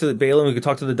could talk to Balaam. He could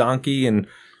talk to the donkey, and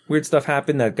weird stuff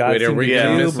happened that God seemed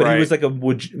to do. But he was like a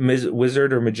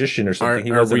wizard or magician or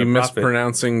something. Are we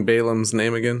mispronouncing Balaam's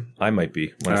name again? I might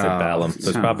be when I said Balaam, so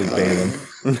it's probably Balaam.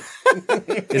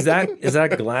 Is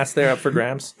that glass there up for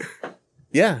grabs?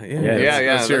 Yeah.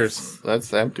 That's yours.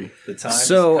 That's empty. The time.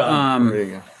 So, There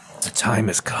you go. the time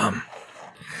has come.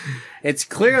 it's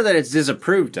clear that it's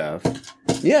disapproved of.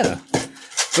 Yeah.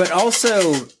 But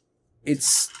also,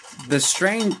 it's the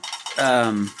strange.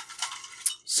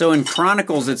 So in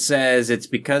Chronicles, it says it's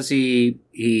because he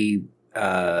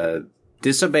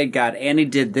disobeyed God and he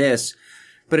did this.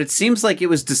 But it seems like it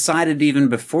was decided even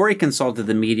before he consulted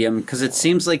the medium, because it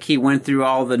seems like he went through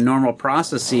all the normal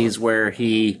processes where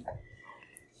it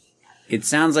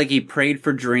sounds like he prayed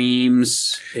for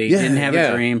dreams. He didn't have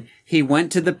a dream. He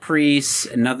went to the priests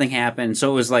and nothing happened.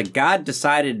 So it was like God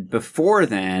decided before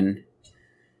then.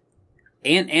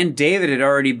 And David had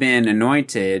already been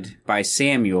anointed by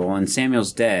Samuel, and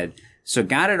Samuel's dead. So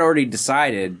God had already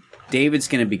decided David's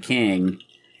going to be king.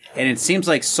 And it seems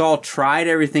like Saul tried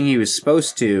everything he was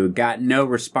supposed to, got no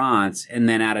response, and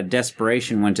then out of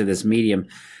desperation went to this medium.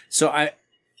 So I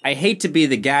hate to be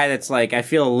the guy that's like, I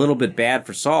feel a little bit bad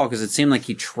for Saul because it seemed like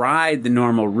he tried the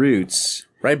normal routes.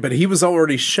 Right, but he was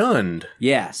already shunned.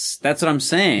 Yes, that's what I'm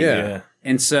saying. Yeah.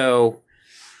 And so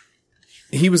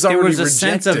he was already there was a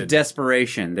rejected. sense of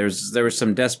desperation. There was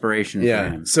some desperation for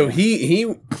him. So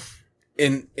he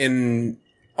in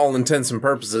all intents and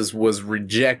purposes was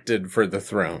rejected for the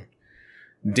throne.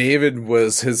 David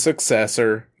was his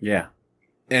successor. Yeah.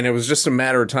 And it was just a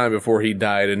matter of time before he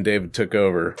died and David took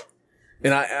over.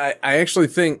 And I actually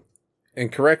think,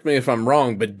 and correct me if I'm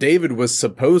wrong, but David was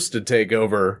supposed to take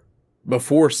over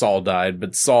before Saul died,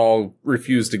 but Saul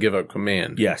refused to give up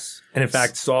command. Yes. And in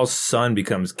fact, Saul's son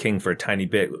becomes king for a tiny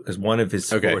bit because one of his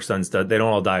 4 sons does. They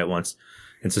don't all die at once.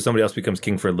 And so somebody else becomes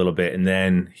king for a little bit. And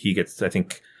then he gets, I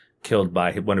think, killed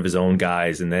by one of his own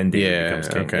guys. And then David becomes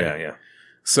king. Okay. Yeah.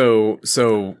 So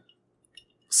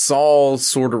Saul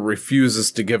sort of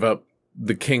refuses to give up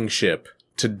the kingship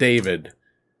to David.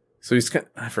 So he's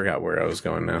I forgot where I was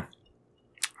going now.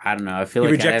 I don't know. I feel he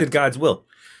like rejected God's will.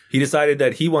 He decided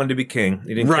that he wanted to be king.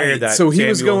 He didn't care that. So he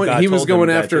was going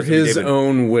after his David.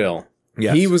 own will.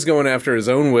 Yes. He was going after his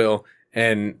own will,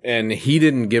 and he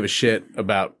didn't give a shit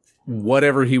about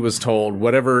whatever he was told,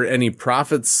 whatever any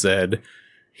prophets said.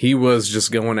 He was just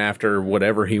going after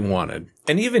whatever he wanted.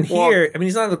 And even here, I mean,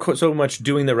 he's not so much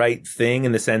doing the right thing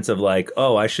in the sense of like,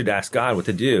 oh, I should ask God what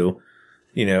to do.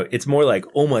 You know, it's more like,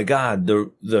 oh my God,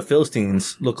 the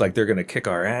Philistines look like they're going to kick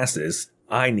our asses.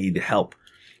 I need help.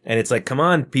 And it's like, come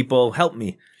on, people, help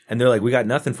me. And they're like, we got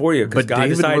nothing for you because God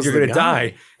decided you're going to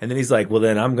die. And then he's like, well,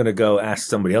 then I'm going to go ask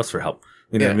somebody else for help.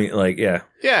 You know what I mean? Like, yeah.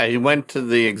 Yeah, he went to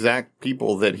the exact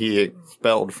people that he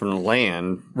expelled from the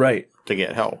land. Right. To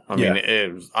get help. I mean,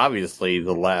 it was obviously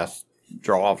the last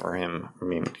draw for him. I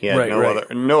mean, he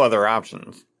had no other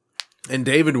options. And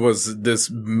David was this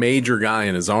major guy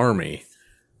in his army.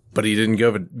 But he didn't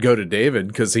go to David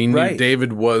because he knew Right.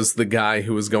 David was the guy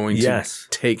who was going to Yes.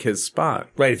 take his spot.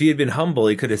 Right. If he had been humble,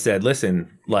 he could have said,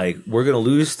 listen, like, we're going to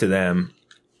lose to them.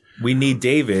 We need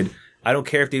David. I don't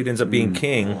care if David ends up being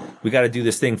king. We got to do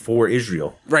this thing for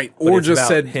Israel. Right. But Or it's just about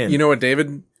said, him. you know what,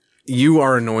 David? You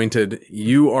are anointed.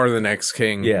 You are the next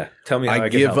king. Yeah. Tell me how I I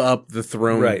can give help. up the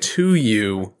throne Right. to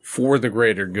you for the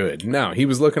greater good. No, he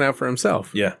was looking out for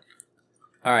himself. Yeah.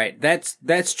 All right,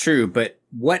 that's true. But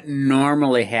what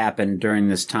normally happened during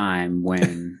this time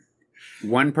when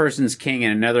one person's king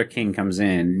and another king comes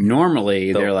in?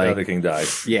 Normally, they're The like, other king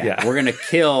dies. yeah, we're gonna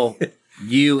kill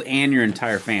you and your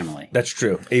entire family. That's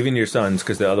true. Even your sons,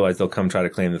 because otherwise they'll come try to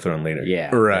claim the throne later.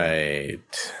 Yeah. Right.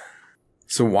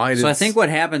 So why did... So I think what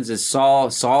happens is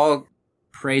Saul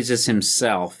praises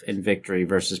himself in victory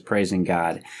versus praising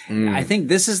God. I think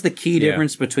this is the key Yeah.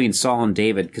 difference between Saul and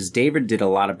David, because David did a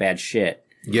lot of bad shit.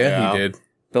 Yeah, he did.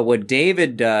 But what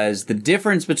David does, the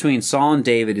difference between Saul and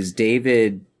David is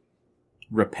David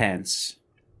repents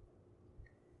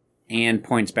and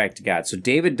points back to God. So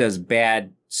David does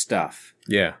bad stuff,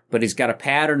 Yeah. but he's got a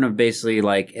pattern of basically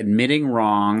like admitting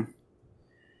wrong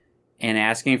and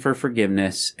asking for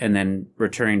forgiveness and then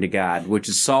returning to God, which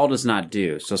is Saul does not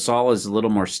do. So Saul is a little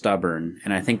more stubborn.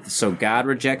 And I think so God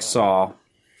rejects Saul.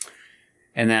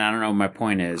 And then I don't know what my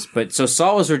point is. But so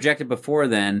Saul was rejected before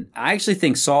then. I actually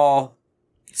think Saul...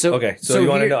 Okay, so you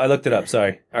want to here- know? I looked it up.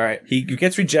 Sorry. All right. He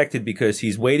gets rejected because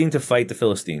he's waiting to fight the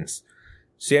Philistines.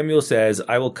 Samuel says,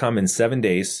 I will come in 7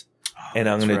 days, and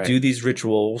I'm going right. to do these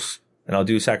rituals, and I'll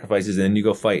do sacrifices, and then you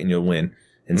go fight, and you'll win.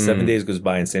 And 7 days goes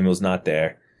by, and Samuel's not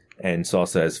there. And Saul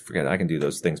says, forget it, I can do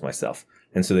those things myself.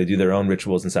 And so they do their own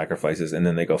rituals and sacrifices, and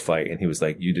then they go fight. And he was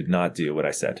like, you did not do what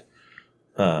I said.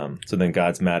 So then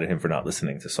God's mad at him for not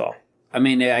listening to Saul. I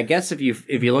mean, I guess if you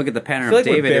look at the pattern I feel of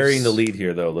like David... we're burying it's- the lead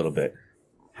here, though, a little bit.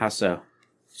 How so?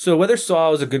 So whether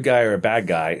Saul is a good guy or a bad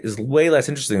guy is way less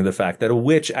interesting than the fact that a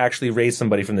witch actually raised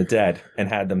somebody from the dead and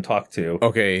had them talk to.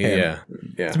 Okay, him. yeah.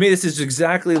 Yeah. To me, this is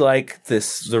exactly like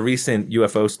the recent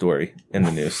UFO story in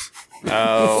the news.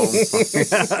 Oh,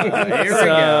 Here we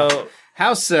go.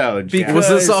 How so, Jack? Because- Was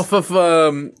this off of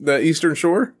the Eastern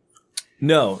Shore?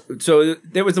 No. So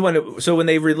there was the one. So when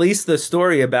they released the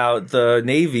story about the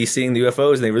Navy seeing the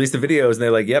UFOs, and they released the videos, and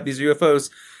they're like, "Yep, these are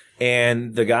UFOs."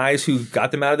 And the guys who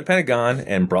got them out of the Pentagon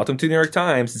and brought them to the New York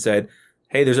Times and said,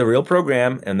 hey, there's a real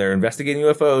program and they're investigating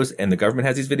UFOs and the government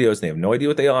has these videos and they have no idea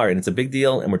what they are and it's a big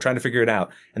deal and we're trying to figure it out.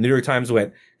 And the New York Times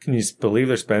went, can you believe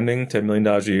they're spending $10 million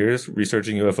a year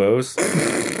researching UFOs?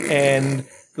 And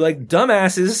like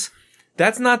dumbasses,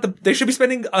 that's not they should be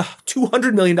spending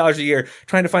 $200 million a year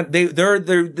trying to find, they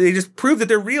just prove that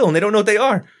they're real and they don't know what they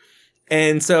are.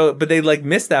 And so, but they like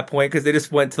missed that point because they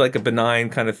just went to like a benign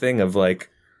kind of thing of like,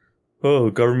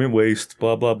 oh, government waste,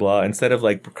 blah, blah, blah, instead of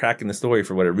like cracking the story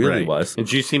for what it really Right. was.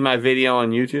 did you see my video on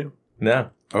YouTube?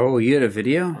 No. Oh, you had a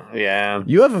video? Yeah,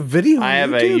 You have a video on I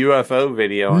have a YouTube? UFO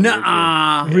video. On YouTube.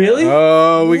 Nuh-uh. Really?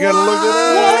 Oh, we gotta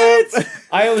look at it.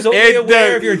 I was only It- aware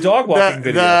the- of your dog walking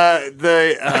video.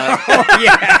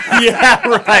 Yeah,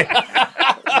 right.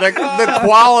 The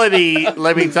quality,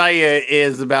 let me tell you,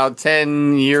 is about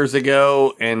 10 years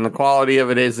ago, and the quality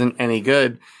of it isn't any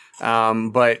good.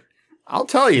 But I'll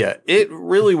tell you, it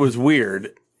really was weird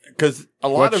because a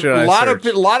lot What should I search?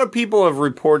 of people have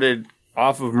reported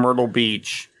off of Myrtle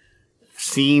Beach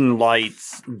seen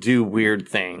lights do weird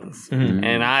things,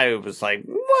 and I was like,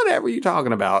 "Whatever you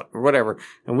talking about, or whatever."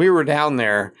 And we were down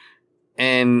there,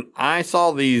 and I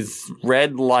saw these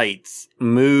red lights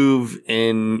move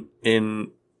in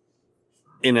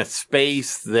a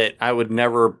space that I would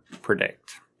never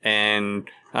predict, and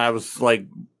I was like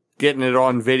getting it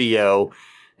on video.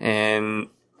 And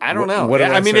I don't know. What do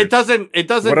I mean, search? it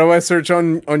doesn't. What do I search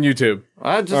on YouTube?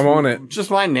 Just, I'm on it. Just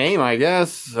my name, I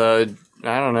guess. I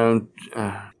don't know.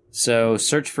 So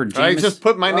search for I Jameson, just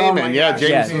put my name in. Yeah,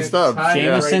 Jameson Yeah. Stubbs. Yeah.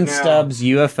 Jameson Stubbs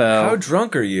UFO. How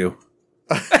drunk are you?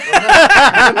 Enough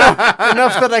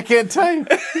that I can't tell you.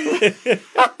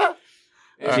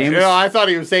 James- I thought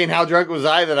he was saying how drunk was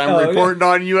I that I'm Oh, yeah. reporting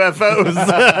on UFOs.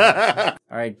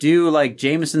 All right, do like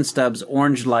Jameson Stubbs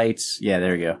orange lights. Yeah,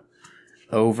 there we go.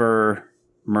 Over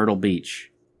Myrtle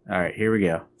Beach. All right, here we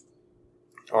go.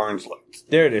 Orange lights.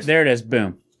 There it is. There it is.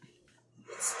 Boom.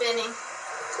 It's spinning.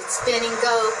 It's spinning.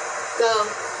 Go, go,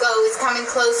 go. It's coming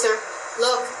closer.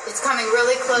 Look, it's coming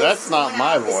really close. That's not Going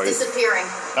my out. voice. It's disappearing.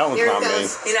 That was Here not it me.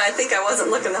 goes. You know, I think I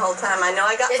wasn't looking the whole time. I know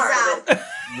I got It's part out. of it.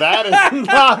 That is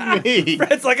not me.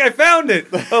 It's like I found it.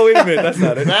 Oh, wait a minute. That's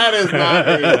not it. That is not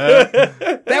me.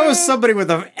 That was somebody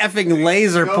with a effing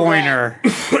laser Go pointer.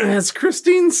 It's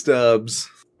Christine Stubbs.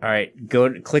 All right,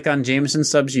 click on Jameson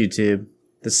Stubbs YouTube.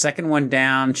 The second one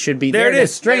down should be There it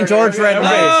is. Strange Orange Red Race.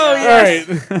 Oh,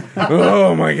 yes. All right.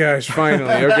 Oh, my gosh.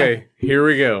 Finally. Okay. Here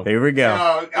we go. Here we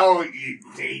go.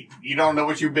 You don't know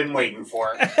what you've been waiting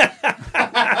for.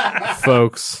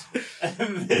 Folks,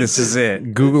 This is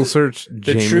it. Google search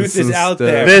The truth is out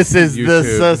there. This is the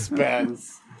YouTube.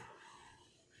 suspense.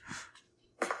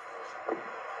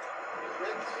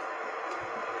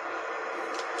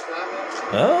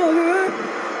 Oh, look at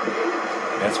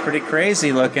that. That's pretty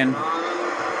crazy looking.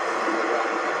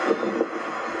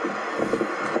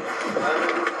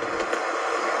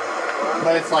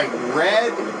 But it's like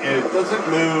red, and it doesn't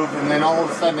move, and then all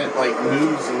of a sudden it like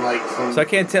moves and like some. So I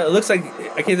can't tell. It looks like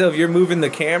I can't tell if you're moving the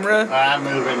camera, I'm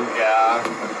moving,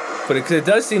 yeah. but it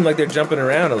does seem like they're jumping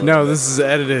around a little. No, this is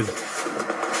edited.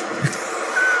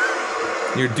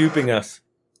 You're duping us.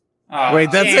 Oh,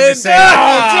 Wait, that's Jameson. it.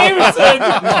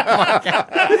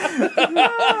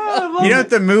 You know what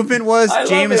the movement was? love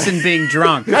Jameson being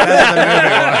drunk.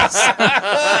 That's what the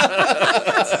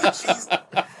movement was.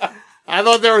 I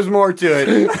thought there was more to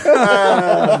it.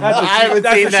 I haven't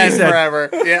that's seen what she that in said. forever.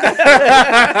 Yeah.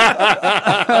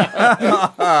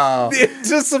 The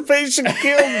anticipation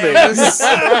killed me.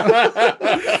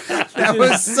 That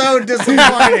was so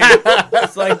disappointing.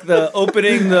 It's like the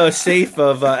opening the safe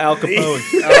of Al Capone.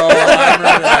 Oh, I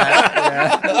remember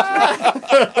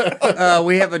that. Yeah.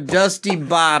 We have a dusty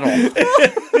bottle.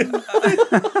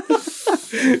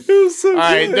 All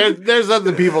right, there's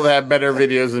other people that have better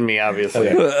videos than me, obviously.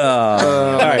 All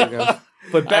right,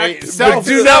 but back. But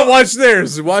do not watch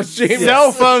theirs. Watch James.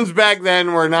 Cell phones back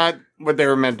then were not what they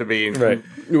were meant to be. Right.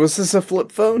 Was this a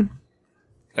flip phone?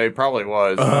 It probably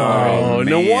was. Oh,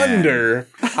 no man. wonder.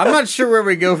 I'm not sure where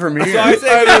we go from here. So I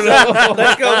say,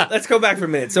 let's go back for a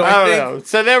minute. So I I don't think know.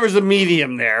 So there was a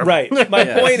medium there. right. My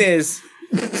point is,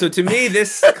 so to me,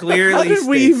 this clearly How did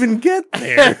we states- even get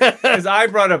there? because I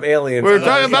brought up aliens. We were and I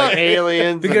talking was about like-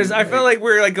 aliens. because and- I felt like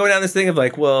we're like going down this thing of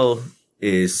like, well,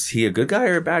 is he a good guy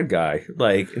or a bad guy?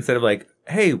 Like instead of like,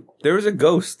 hey, there was a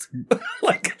ghost.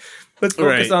 Like, let's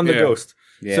focus Right, on the yeah. ghost.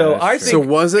 Yeah, so that's I true. think So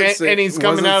was it? and he's was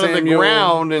coming it out of the Samuel?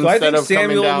 ground So I instead think of coming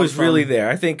Samuel down was from- really there.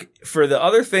 I think for the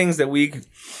other things that we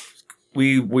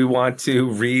want to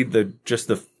read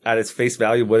at its face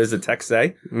value, what does the text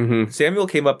say? Mm-hmm. Samuel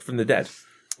came up from the dead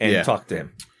and Yeah. talked to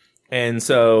him, and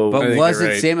so I But think was you're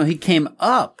it right. Samuel? He came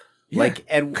up. yeah, Like,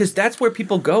 and because that's where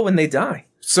people go when they die.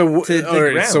 So, To the all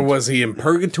right, ground. so was he in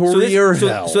purgatory So this, or so,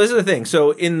 hell? so this is the thing.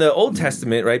 So in the Old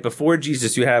Testament, right before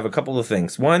Jesus, you have a couple of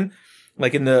things. One,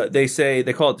 like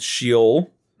they call it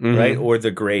Sheol, right, or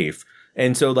the grave.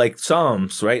 And so like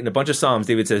Psalms, right, in a bunch of Psalms,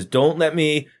 David says, "Don't let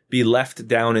me be left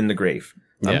down in the grave.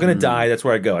 I'm going to die. That's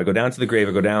where I go. I go down to the grave.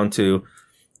 I go down to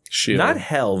Sheol. not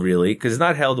hell, really, because it's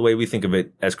not hell the way we think of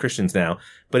it as Christians now,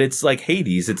 but it's like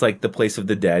Hades. It's like the place of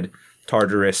the dead,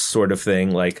 Tartarus sort of thing,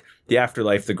 like the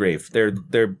afterlife, the grave.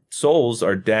 Their souls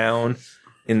are down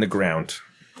in the ground.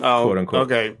 Oh, quote unquote.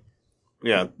 okay.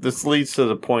 Yeah, this leads to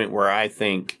the point where I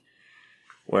think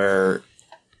where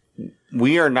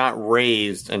we are not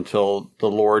raised until the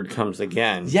Lord comes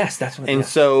again. Yes, that's what. And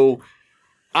so,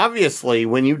 obviously,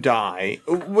 when you die,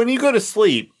 when you go to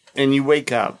sleep and you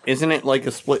wake up, isn't it like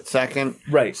a split second?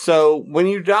 Right. So, when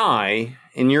you die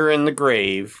and you're in the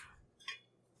grave,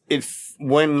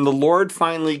 when the Lord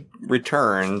finally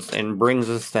returns and brings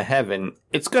us to heaven,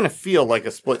 it's going to feel like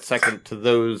a split second to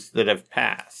those that have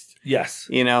passed. Yes.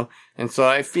 You know? And so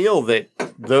I feel that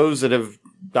those that have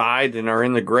died and are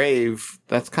in the grave,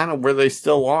 that's kind of where they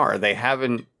still are. They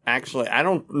haven't actually, I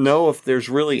don't know if there's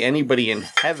really anybody in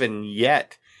heaven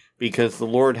yet because the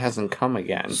Lord hasn't come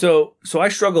again. So I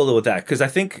struggle a little with that because I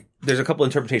think there's a couple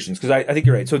interpretations because I think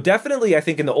you're right. So definitely I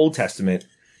think in the Old Testament,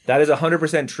 that is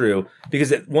 100% true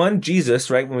because Jesus,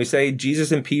 right? When we say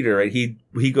Jesus and Peter, right?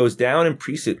 He goes down and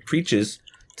preaches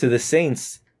to the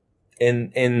saints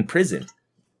in prison.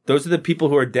 Those are the people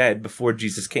who are dead before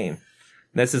Jesus came.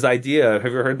 And that's this idea. Have you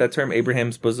ever heard that term,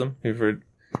 Abraham's bosom? Have you ever heard?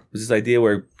 There's this idea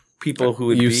where people who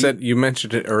would you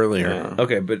mentioned it earlier. Yeah.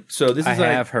 okay, but so this I is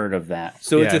like, have heard of that.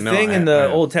 so it's Yeah, a no, thing I- in the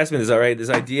I- Old Testament, is that right? This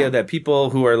idea that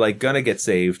people who are like gonna get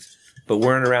saved, but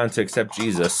weren't around to accept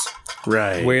Jesus,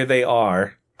 Right. where they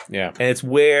are, Yeah. and it's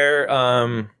where,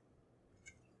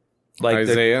 like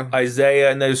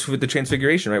Isaiah, and those with the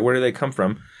Transfiguration, right? Where do they come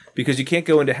from? Because you can't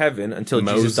go into heaven until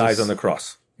Jesus Moses. dies on the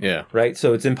cross, Yeah. right?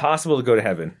 So it's impossible to go to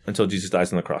heaven until Jesus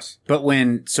dies on the cross. But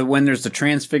when there's the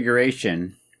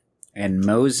transfiguration and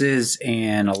Moses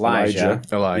and Elijah,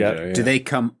 Elijah. Yeah. do they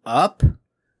come up?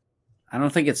 I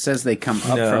don't think it says they come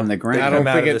up No. from the ground. I come don't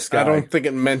out think of the it. sky. I don't think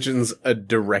it mentions a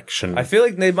direction. I feel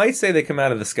like they might say they come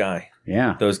out of the sky,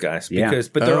 Yeah. those guys, Yeah.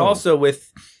 but they're Oh. also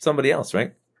with somebody else,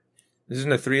 right? Isn't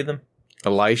there three of them?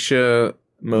 Elisha,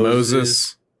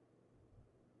 Moses,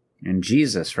 and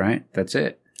Jesus, right? That's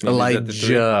it.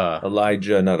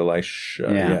 Elijah, not Elisha.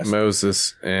 Yeah. Yes.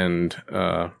 Moses, and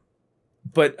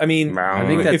But I mean, I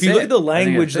think that's if you look it. at the I think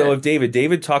language that's though it. of David,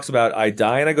 David talks about I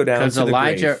die and I go down to Because the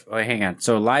Elijah, grave. wait, hang on.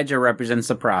 So Elijah represents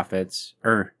the prophets,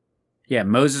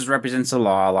 Moses represents the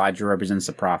law, Elijah represents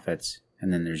the prophets,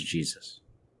 and then there's Jesus.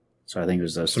 So I think it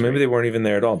was those. So maybe they weren't even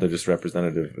there at all. They're just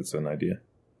representative. It's an idea.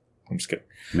 I'm just kidding.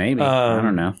 maybe I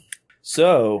don't know.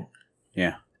 So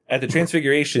Yeah, at the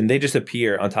Transfiguration, they just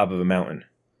appear on top of a mountain.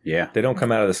 yeah. They don't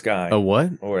come out of the sky a what?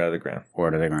 or out of the ground. Or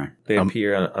to the ground. They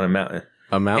appear on a mountain.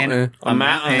 A mountain? A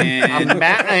mountain.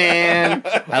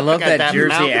 I love Got that Jersey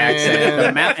mountain. accent.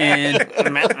 The mountain. A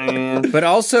mountain. But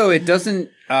also, it doesn't.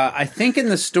 I think in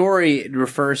the story, it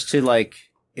refers to like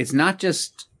it's not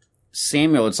just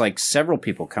Samuel. It's like several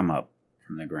people come up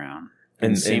from the ground, In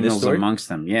and this Samuel's story? amongst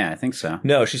them. Yeah, I think so.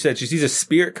 No, she said she sees a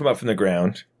spirit come up from the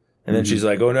ground. And then she's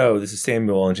like, "Oh no, this is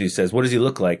Samuel." And she says, "What does he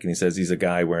look like?" And he says, "He's a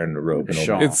guy wearing a robe." And all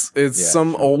Shawl. that. It's Yeah.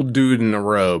 some old dude in a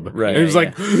robe. Right. And he's Yeah,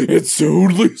 like, it's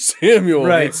totally Samuel.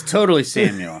 Right. It's totally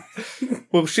Samuel.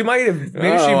 Well, she might have.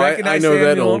 Maybe she Oh, recognized I know that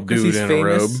Samuel old 'cause dude he's in a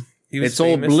famous. robe. He was It's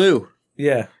old famous. Blue.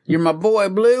 Yeah. You're my boy,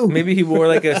 Blue. Maybe he wore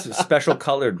like a special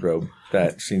colored robe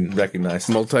that she recognized.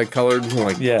 Multicolored,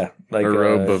 like Yeah, like a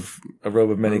robe of. a robe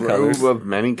of many colors. Robe of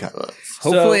many colors.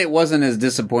 Hopefully, So- it wasn't as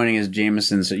disappointing as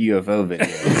Jameson's UFO video.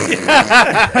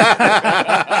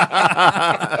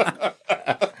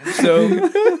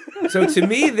 So to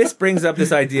me, this brings up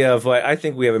this idea of like I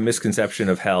think we have a misconception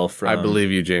of hell from I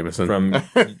believe you, Jameson. from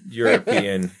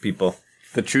European people.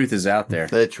 The truth is out there.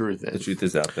 The truth The is. truth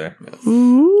is out there.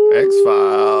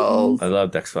 X-Files. I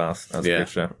loved X-Files. That was Yeah. a good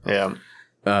show.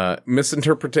 Yeah.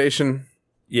 Misinterpretation.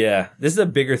 Yeah, this is a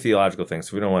bigger theological thing,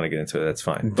 so we don't want to get into it. That's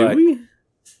fine. Do we?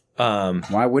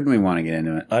 Why wouldn't we want to get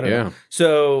into it? I don't Yeah. know.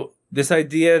 So this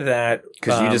idea that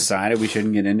Because you decided we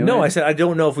shouldn't get into it? no, I said I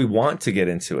don't know if we want to get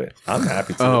into it. I'm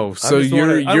happy to. Oh, I so just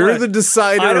you're wanna- the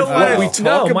decider I of don't what want we to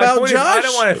talk my about, point Josh? Is I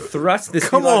don't want to thrust this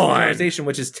Come theological on. conversation,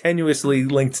 which is tenuously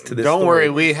linked to this. Don't story. worry,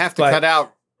 we have to But- cut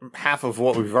out half of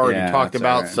what we've already Yeah, talked that's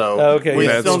about. all right. So Okay, we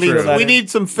that's still need true. we need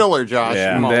some filler, Josh.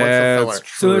 Yeah. Come on, what's the That's filler?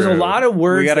 So there's a true. lot of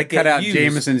words We got to that cut get out used.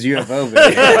 Jameson's UFO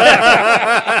video.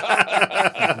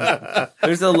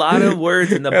 There's a lot of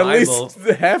words in the At Bible. least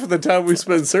half of the time we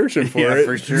spend searching for yeah, it.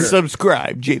 for sure.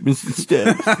 Subscribe, Jameson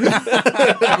Steps. Click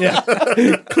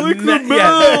the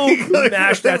bell.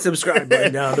 Mash that subscribe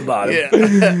button down at the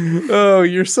bottom. Oh,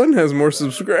 your son has more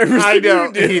subscribers. I than know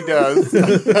you do. he does. We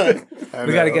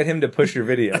got to get him to push your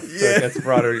video. So that's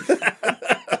broader.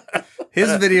 His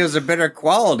videos are better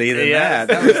quality than Yeah. that.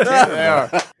 That was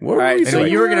terrible. What All were right, we so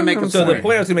saying? you were going to make a So the point.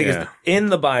 point I was going to make Yeah. is in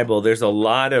the Bible, there's a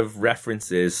lot of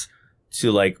references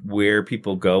to like where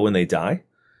people go when they die.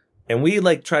 And we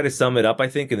like try to sum it up, I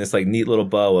think, in this like neat little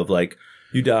bow of like,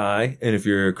 you die, and if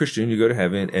you're a Christian, you go to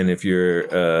heaven, and if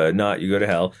you're not, you go to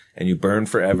hell, and you burn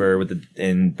forever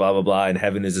and blah, blah, blah, and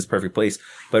heaven is this perfect place.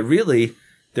 But really,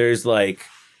 there's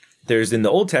in the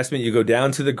Old Testament, you go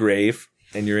down to the grave,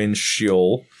 and you're in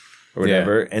Sheol, or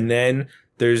whatever, and then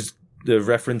there's the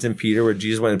reference in Peter where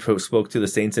Jesus went and spoke to the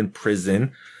saints in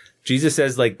prison. Jesus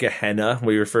says like Gehenna,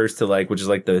 where he refers to like, which is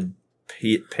like the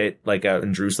pit like out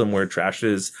in Jerusalem where trash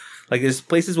is. Like there's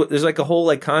places there's like a whole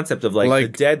like concept of like the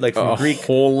dead, like from a Greek,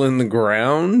 hole in the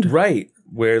ground. right?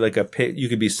 Where like a pit you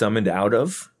could be summoned out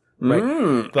of, right?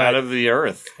 Out of the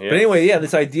earth. Yeah. But anyway, yeah,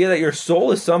 this idea that your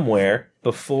soul is somewhere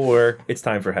before it's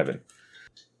time for heaven.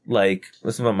 Like,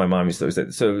 listen to what my mom used to always say.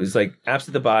 So it's like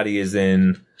absent the body is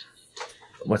in,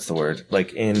 what's the word?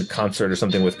 Like in concert or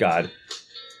something with God.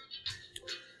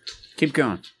 Keep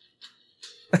going.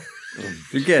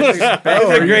 You're good. It's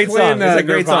a great song. It's a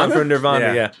great song Nirvana? from Nirvana,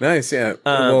 Yeah. yeah. Nice, yeah.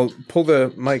 Well, pull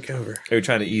the mic over. They were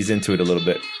trying to ease into it a little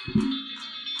bit.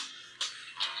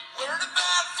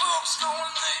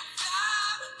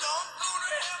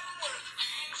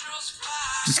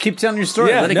 Just keep telling your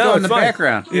story. Let it no, go in it's the fine.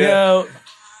 background. You know,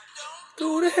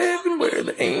 go to heaven where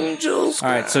the angels All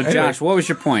right, so cry. Josh, what was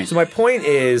your point? So my point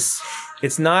is,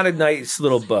 it's not a nice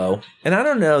little bow, and I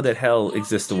don't know that hell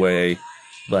exists the way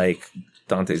like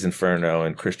Dante's Inferno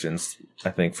and Christians,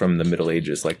 I think, from the Middle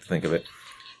Ages like to think of it.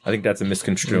 I think that's a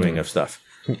misconstruing of stuff.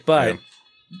 But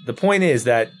the point is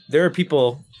that there are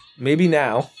people, maybe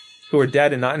now, who are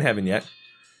dead and not in heaven yet,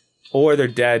 or they're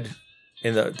dead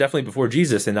definitely before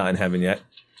Jesus and not in heaven yet.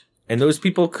 And those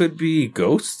people could be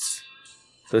ghosts.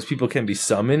 Those people can be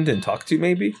summoned and talked to,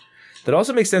 maybe. That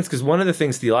also makes sense because one of the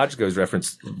things Theologica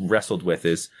has wrestled with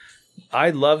is,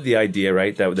 I love the idea,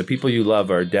 right, that the people you love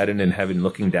are dead and in heaven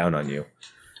looking down on you.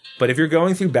 But if you're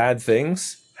going through bad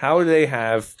things, how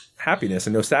happiness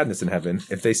and no sadness in heaven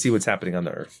if they see what's happening on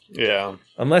the earth. Yeah.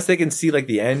 Unless they can see like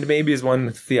the end, maybe is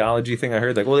one theology thing I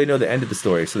heard. Like, well, they know the end of the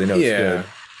story, so they know it's good.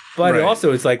 But Right.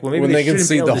 also, it's like, well, maybe when they can shouldn't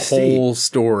see be able the to whole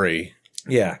story.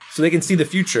 Yeah, so they can see the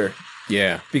future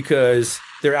Yeah. because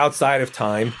they're outside of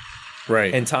time,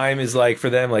 Right. and time is like for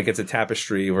them like it's a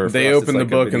tapestry. Or for they us, open it's the like a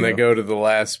book and they video. go to the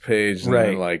last page, and Right.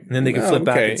 they're like, And then they can flip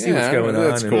back and see what's going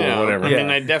That's on, cool. and- Yeah. Whatever. I mean,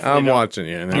 I definitely I'm don't- watching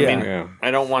you. And Yeah. yeah.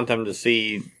 I don't want them to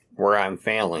see where I'm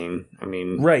failing. I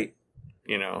mean, Right,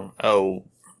 you know, oh,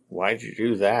 why'd you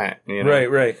do that? You know?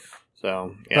 right.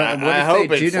 So, yeah, But what I if hope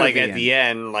they do it's know like the at end? the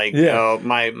end, like, Yeah.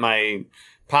 my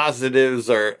positives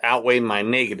are outweigh my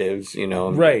negatives, you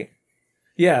know. Right.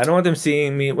 Yeah, I don't want them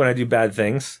seeing me when I do bad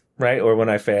things, right? Or when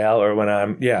I fail, or when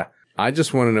I'm, I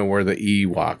just want to know where the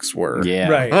Ewoks were. Yeah.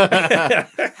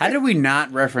 Right. How did we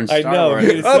not reference I Star know, Wars?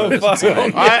 dude, it's so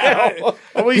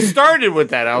fun. We started with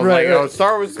that. I was Right, like, oh, right.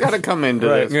 Star Wars got to come into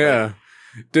Right. this. Yeah.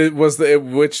 Was the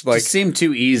which like It seemed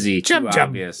too easy, too Chum, chum.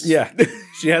 obvious. Yeah.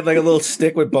 She had like a little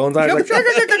stick with bones on it. Like,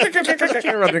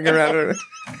 running around?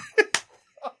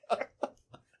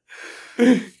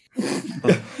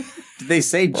 Did they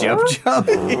say jump jump?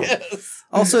 Yes.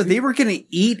 Also, they were going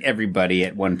to eat everybody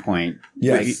at one point.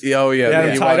 yes. Oh yeah, They had the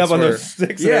them tied Ewoks up on were- those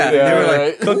sticks. Yeah, and they everything. were right.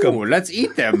 like, cook them. Let's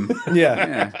eat them.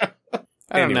 Yeah. Yeah.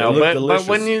 I don't Anyway, know, it looked but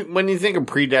when delicious. you think of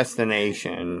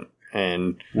predestination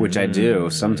and Which I do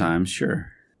sometimes,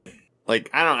 sure. like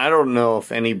I don't know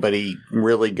if anybody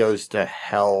really goes to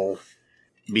hell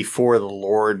before the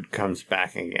Lord comes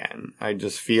back again. I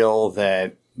just feel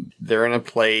that they're in a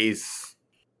place.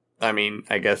 I mean,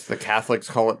 I guess the Catholics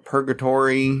call it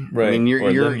purgatory. Right. I mean, or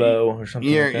limbo or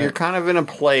something like that. you're kind of in a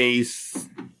place.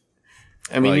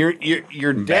 I mean, Like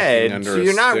you're backing dead, under so a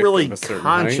you're not stick really of a certain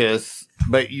conscious.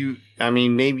 But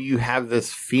maybe you have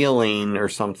this feeling or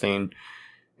something,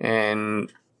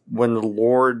 and when the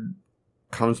Lord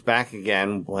comes back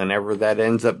again, whenever that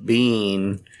ends up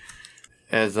being,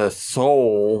 as a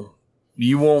soul,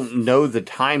 you won't know the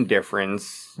time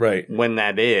difference Right. when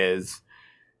that is.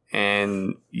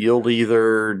 And you'll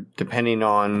either, depending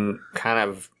on kind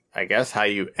of, I guess, how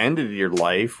you ended your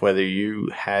life, whether you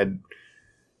had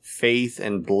faith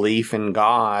and belief in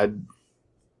God,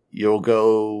 you'll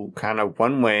go kind of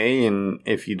one way. And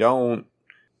if you don't,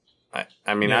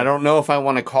 I mean, Yeah. I don't know if I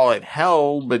want to call it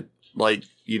hell, but like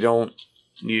you don't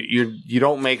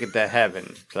make it to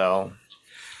heaven. So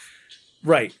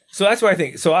Right. So that's what I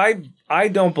think. So I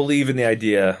don't believe in the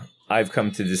idea I've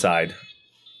come to decide,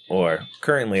 or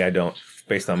currently I don't,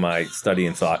 based on my study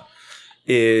and thought,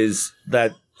 is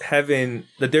that heaven,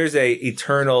 that there's a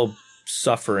eternal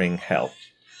suffering hell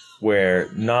where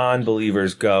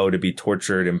non-believers go to be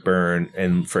tortured and burned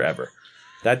and forever.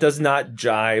 That does not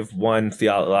jive, one,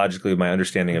 theologically with my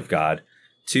understanding of God.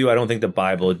 Two, I don't think the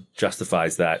Bible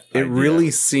justifies that. It idea.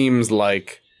 really seems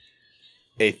like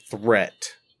a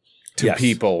threat to Yes.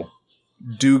 people.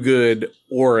 Do good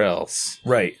or else.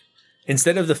 Right.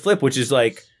 Instead of the flip, which is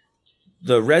like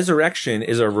the resurrection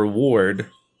is a reward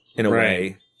in a Right.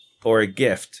 way or a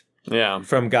gift yeah,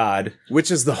 from God.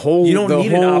 Which is the whole. You don't the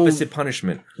need whole, an opposite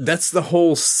punishment. That's the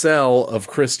whole sell of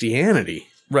Christianity.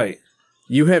 Right.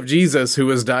 You have Jesus who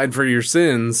has died for your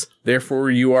sins, therefore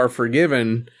you are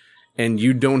forgiven, and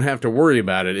you don't have to worry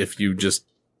about it if you just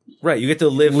Right. You get to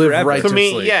live Live forever. right. to me,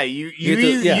 Righteously. yeah, you You get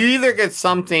to- yeah. you either get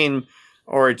something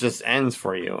or it just ends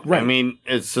for you. I Right. mean,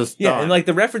 it's just Yeah. done. And like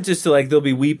the references to like there'll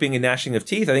be weeping and gnashing of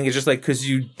teeth, I think it's just like because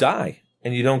you die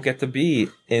and you don't get to be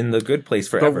in the good place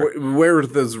But forever. where do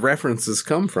those references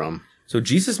come from? So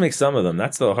Jesus makes some of them.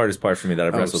 That's the hardest part for me that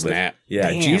I've Oh, wrestled snap. with. Yeah.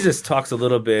 Damn. Jesus talks a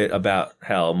little bit about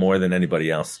hell more than anybody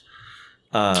else.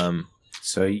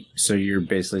 So you're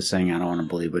basically saying I don't want to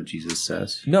believe what Jesus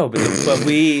says. No, but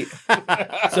we.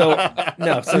 So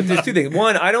no. So there's two things.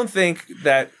 One, I don't think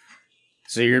that.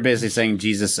 So you're basically saying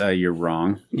Jesus, you're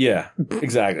wrong. Yeah,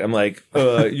 exactly. I'm like,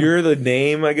 you're the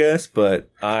name, I guess, but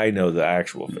I know the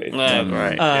actual faith.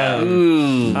 right.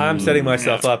 I'm setting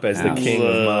myself up as the king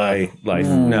of my life.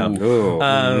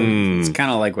 No, It's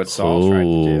kind of like what Saul tried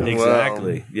to do.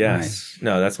 exactly. Yes. Nice.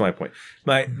 No, that's my point.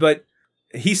 But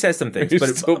he says some things. You're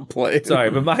But still playing. sorry,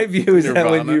 but my view is that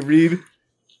when Nirvana.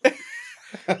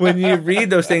 you read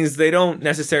those things, they don't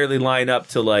necessarily line up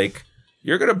to like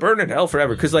you're gonna burn in hell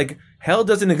forever because like hell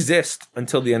doesn't exist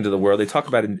until the end of the world. They talk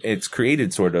about it; it's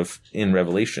created sort of in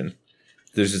Revelation.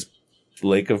 There's this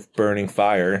lake of burning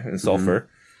fire and sulfur,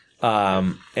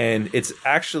 and it's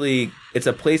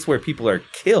a place where people are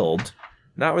killed,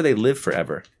 not where they live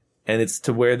forever, and it's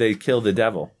to where they kill the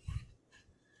devil.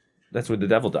 That's where the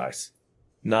devil dies,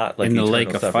 not like In the eternal lake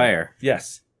of suffering. fire.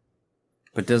 Yes.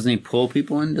 But doesn't he pull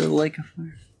people into the lake of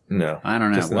fire? No. I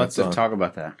don't know. Just in We'll that have to song. talk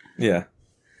about that. Yeah.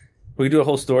 We could do a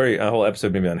whole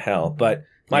episode maybe on hell. But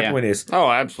my point is, Oh,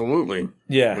 absolutely.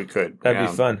 yeah, We could. that'd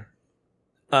be fun.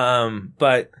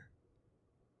 But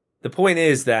the point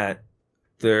is that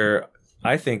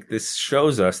I think this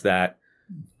shows us that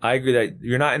I agree that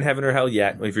you're not in heaven or hell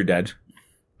yet if you're dead.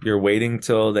 You're waiting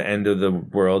till the end of the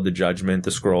world, the judgment,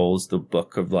 the scrolls, the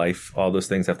book of life. All those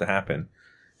things have to happen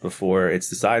before it's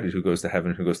decided who goes to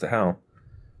heaven and who goes to hell.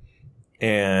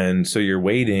 And so you're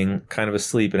waiting, kind of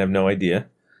asleep and have no idea.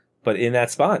 But in that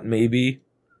spot, maybe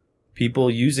people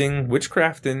using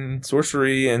witchcraft and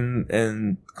sorcery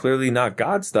and clearly not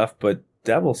God stuff, but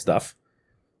devil stuff,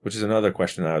 which is another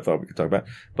question that I thought we could talk about,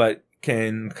 but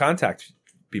can contact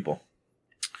people.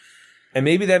 And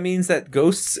maybe that means that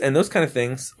ghosts and those kind of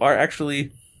things are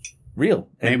actually real.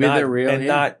 And Maybe they're real, and yeah.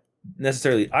 not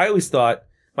necessarily. I always thought,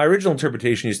 my original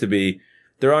interpretation used to be,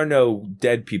 there are no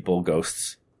dead people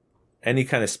ghosts. Any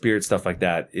kind of spirit stuff like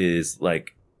that is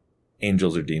like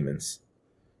angels or demons.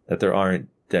 That there aren't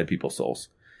dead people souls.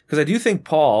 Because I do think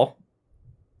Paul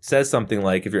says something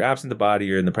like, if you're absent the body,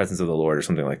 you're in the presence of the Lord, or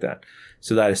something like that.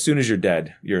 So that as soon as you're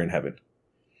dead, you're in heaven.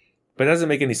 But it doesn't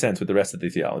make any sense with the rest of the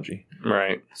theology.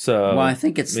 Right. So Well, I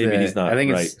think it's maybe he's not I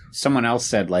think right. it's someone else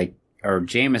said like, or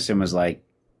Jameson was like,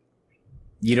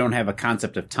 you don't have a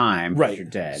concept of time because you're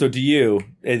dead. So to you,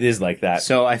 it is like that.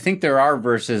 So I think there are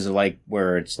verses like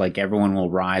where it's like everyone will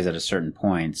rise at a certain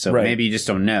point. So Right. maybe you just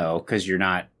don't know because you're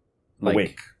not like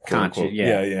awake. quote, conscious. unquote.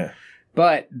 Yeah. yeah.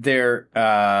 But there,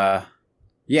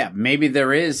 maybe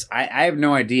there is. I have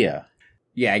no idea.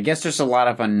 Yeah, I guess there's a lot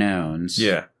of unknowns.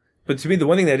 Yeah. But to me, the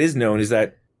one thing that is known is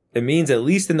that it means, at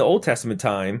least in the Old Testament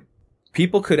time,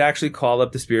 people could actually call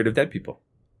up the spirit of dead people.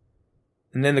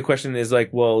 And then the question is like,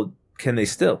 well, can they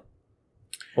still?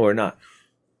 Or not?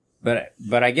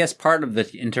 But I guess part of the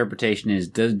interpretation is,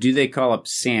 do they call up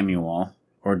Samuel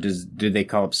or do they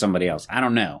call up somebody else? I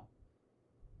don't know.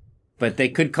 But they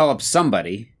could call up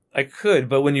somebody. I could,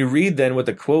 but when you read then what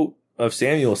the quote of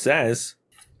Samuel says,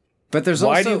 But there's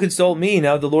why also do you consult me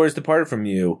now the Lord has departed from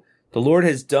you? The Lord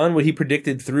has done what he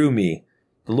predicted through me.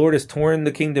 The Lord has torn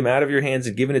the kingdom out of your hands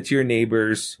and given it to your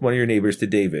neighbors, one of your neighbors, to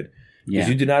David. Because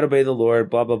you do not obey the Lord,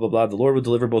 blah, blah, blah, blah. The Lord will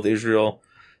deliver both Israel.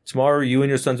 Tomorrow you and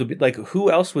your sons will be... Like,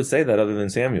 who else would say that other than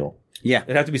Samuel? Yeah.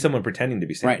 It'd have to be someone pretending to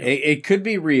be Samuel. Right. It could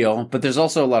be real, but there's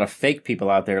also a lot of fake people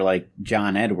out there like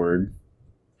John Edward.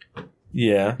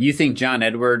 Yeah. You think John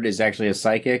Edward is actually a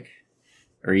psychic?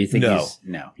 Or you think No. he's...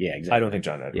 No. Yeah, exactly. I don't think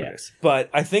John Edward Yeah. is. But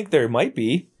I think there might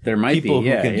be. There might people be.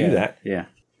 who Yeah, can do that. Yeah.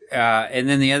 And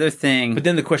then the other thing... But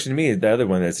then the question to me, the other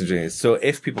one that's interesting is, so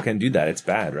if people can do that, it's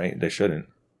bad, right? They shouldn't.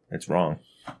 It's wrong.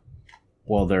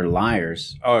 Well, they're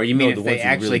liars. Oh, you mean No, the if they ones who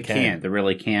actually really can. can? They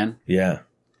really can? Yeah.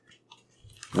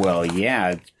 Well,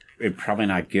 yeah. It's probably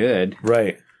not good.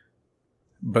 Right.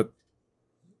 But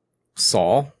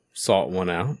Saul sought one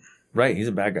out. Right. He's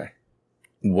a bad guy.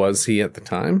 Was he at the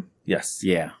time? Yes.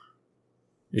 Yeah.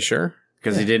 You sure?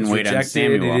 Because he didn't He was wait on rejected.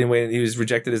 Samuel. He didn't wait. He was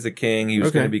rejected as the king. He was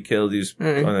Okay. going to be killed. He was. All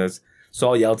right.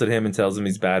 Saul yelled at him and tells him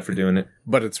he's bad for doing it.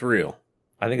 But it's real.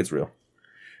 I think it's real.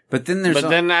 But then there's... But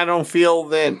then I don't feel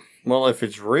that, well, if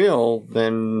it's real,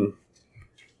 then,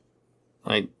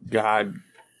 like, God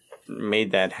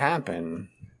made that happen.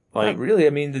 Like, Not really. I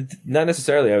mean, not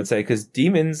necessarily. I would say because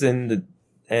demons and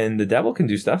the devil can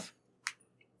do stuff.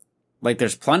 like,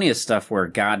 there's plenty of stuff where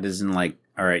God isn't like,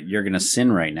 all right, you're going to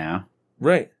sin right now.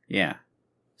 Right. Yeah.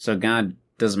 So God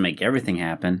doesn't make everything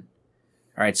happen.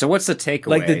 All right, so what's the takeaway?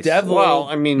 Like the devil. well,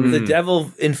 I mean, the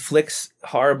devil inflicts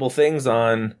horrible things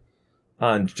on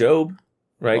Job.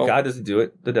 Right. Well- God doesn't do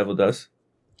it. The devil does.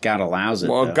 God allows it.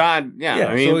 well, though. God, yeah, Yeah,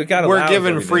 I mean, so God we're allows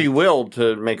given everything. free will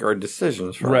to make our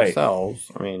decisions for Right. ourselves.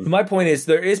 I mean, My point is,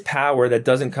 there is power that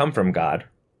doesn't come from God.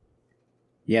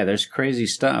 Yeah, there's crazy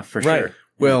stuff for Right. sure.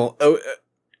 Well,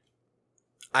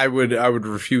 I would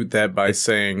refute that by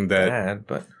saying that Bad,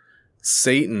 but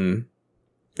Satan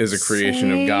is a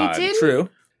creation of God. true.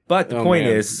 But the Oh, point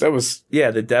man. is, that was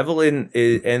yeah, the devil and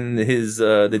his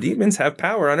the demons have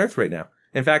power on earth right now.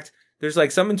 In fact, there's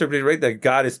like some interpretation, right, that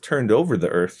God has turned over the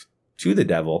earth to the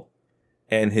devil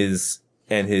and his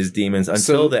demons until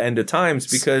So- the end of times,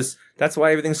 because that's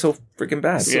why everything's so freaking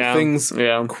bad. so Yeah. things,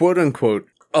 yeah. quote unquote,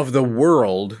 of the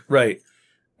world, Right,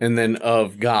 and then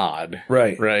of God.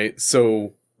 right, Right.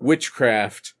 So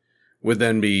witchcraft would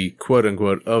then be quote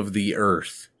unquote of the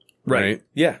earth. Right.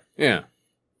 Yeah, Yeah.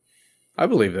 I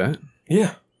believe that.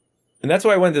 yeah. And that's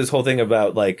why I went to this whole thing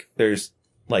about like there's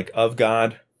like of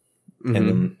God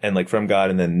and like from God,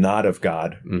 and then not of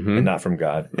God and not from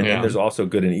God, and Yeah. then there's also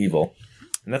good and evil.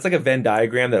 And that's like a Venn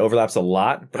diagram that overlaps a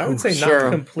lot, but I would say Sure.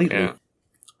 not completely. Yeah.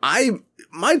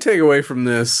 My takeaway from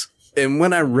this, and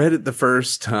when I read it the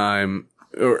first time,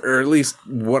 or at least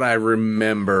what I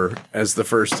remember as the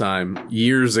first time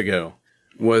years ago,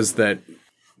 was that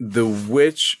the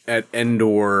witch at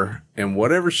Endor and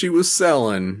whatever she was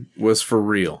selling was for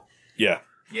real. Yeah.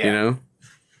 You know?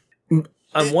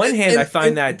 On one hand, I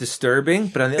find that disturbing,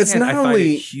 but on the other hand, I find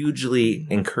it hugely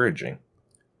encouraging.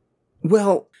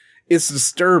 Well, it's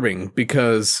disturbing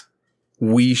because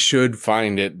we should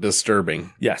find it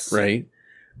disturbing. Yes. Right?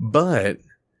 But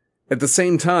at the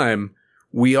same time,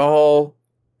 we all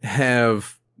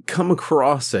have come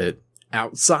across it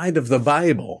outside of the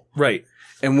Bible. Right.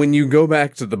 And when you go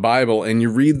back to the Bible and you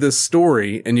read this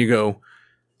story and you go,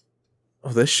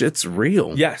 oh, this shit's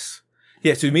real. Yes.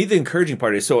 Yeah, so to me, the encouraging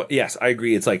part is, so yes, I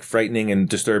agree, it's like frightening and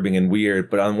disturbing and weird,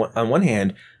 but on one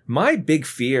hand, my big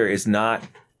fear is not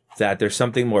that there's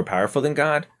something more powerful than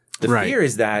God. The fear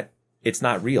is that it's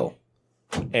not real,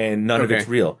 and none of it's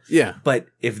real. Yeah. But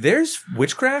if there's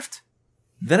witchcraft,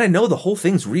 then I know the whole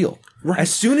thing's real. Right.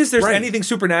 As soon as there's anything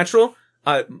supernatural,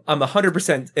 I'm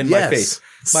 100% in my faith.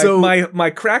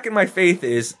 My crack in my faith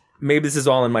is, maybe this is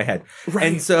all in my head. Right.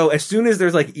 And so as soon as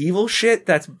there's like evil shit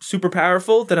that's super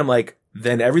powerful, then I'm like,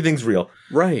 then everything's real.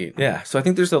 Right. Yeah. So I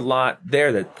think there's a lot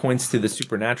there that points to the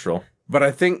supernatural. But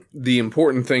I think the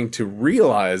important thing to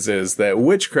realize is that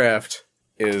witchcraft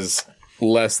is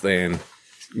less than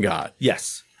God.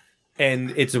 Yes.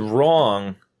 And it's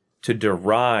wrong to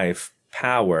derive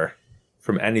power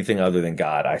from anything other than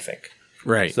God, I think.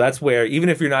 Right. So that's where, even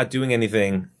if you're not doing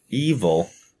anything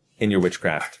evil in your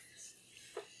witchcraft,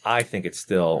 I think it's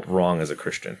still wrong as a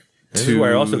Christian. This is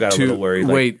where I also got a little worried.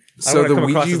 Like, wait, I so don't the want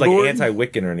to come across Ouija as like board?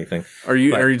 anti-Wiccan or anything. Are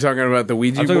you talking about the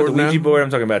Ouija I'm talking board about the Ouija now? board. I'm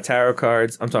talking about tarot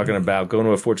cards. I'm talking about going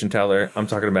to a fortune teller. I'm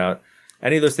talking about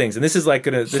any of those things. And this is like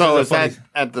gonna. So is that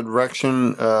at the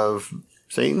direction of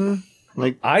Satan?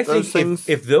 Like I those think things?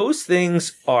 if those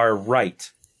things are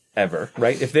right,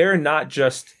 if they're not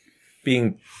just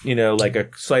being, like a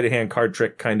sleight of hand card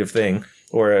trick kind of thing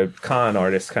or a con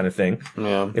artist kind of thing,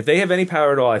 if they have any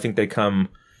power at all, I think they come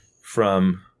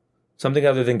from something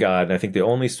other than God. And I think the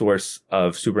only source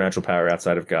of supernatural power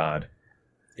outside of God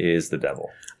is the devil.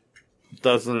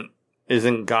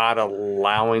 Isn't God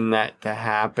allowing that to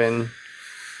happen?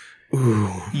 Ooh.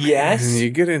 Yes.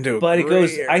 You get into but it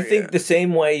goes, area. I think the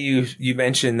same way you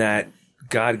mentioned that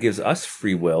God gives us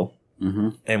free will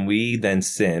and we then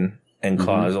sin and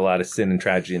cause a lot of sin and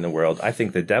tragedy in the world. I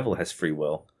think the devil has free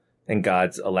will and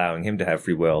God's allowing him to have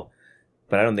free will,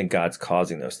 but I don't think God's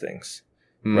causing those things.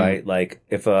 Right? Like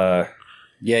if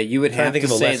you would have to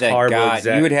say that God.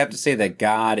 You would have to say that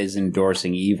God is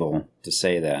endorsing evil to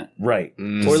say that. Right.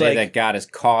 To or say that God is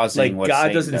causing what God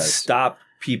Satan doesn't does. stop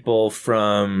people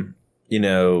from,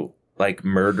 like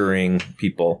murdering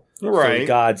people. Right. So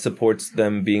God supports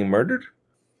them being murdered.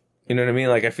 You know what I mean?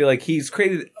 Like I feel like he's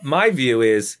created. My view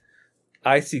is,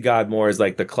 I see God more as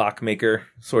like the clockmaker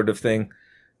sort of thing,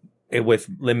 with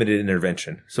limited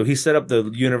intervention. So he set up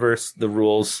the universe, the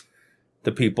rules,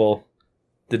 the people,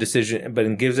 the decision, but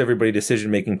it gives everybody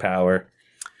decision-making power.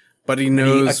 But he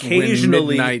knows when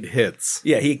midnight hits.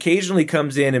 Yeah, he occasionally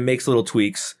comes in and makes little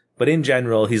tweaks, but in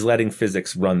general, he's letting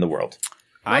physics run the world.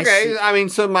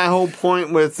 So my whole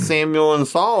point with Samuel and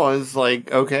Saul is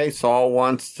like, okay, Saul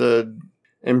wants to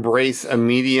embrace a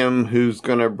medium who's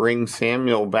going to bring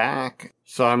Samuel back.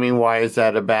 So, why is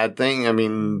that a bad thing?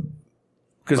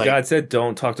 Because God said,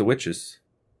 don't talk to witches.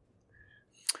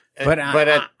 But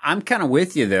I'm kind of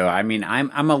with you, though.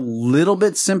 I'm a little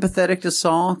bit sympathetic to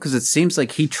Saul because it seems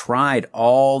like he tried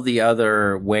all the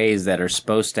other ways that are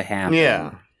supposed to happen.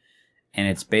 Yeah. And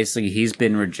it's basically he's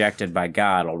been rejected by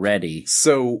God already.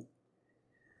 So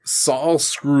Saul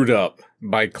screwed up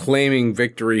by claiming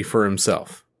victory for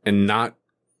himself and not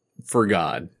for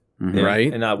God,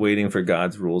 right? And not waiting for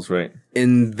God's rules, right?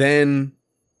 And then,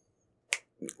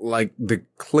 like the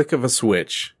click of a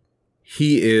switch,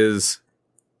 he is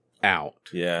out.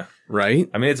 Yeah. Right?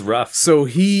 It's rough. So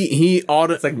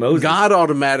it's like Moses. God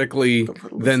automatically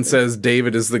then says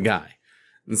David is the guy.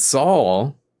 And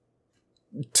Saul,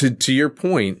 to your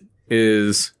point,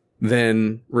 is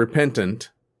then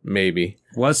repentant, maybe.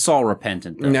 Was Saul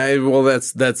repentant, though? No, well,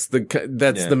 that's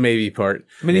the maybe part.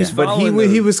 He's but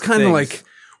he was kind of like,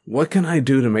 what can I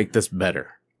do to make this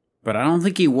better? But I don't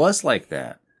think he was like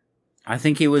that. I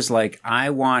think he was like, I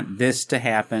want this to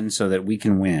happen so that we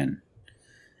can win.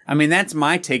 That's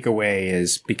my takeaway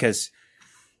is because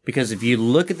if you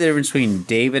look at the difference between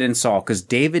David and Saul, because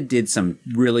David did some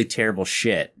really terrible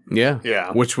shit. Yeah.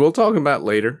 Yeah. Which we'll talk about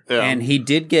later. Yeah. And he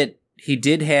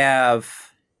did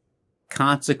have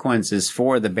consequences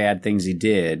for the bad things he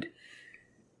did.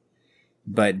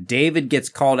 But David gets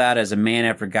called out as a man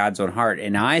after God's own heart.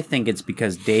 And I think it's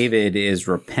because David is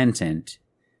repentant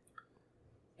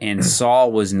and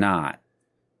Saul was not.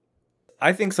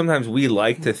 I think sometimes we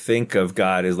like to think of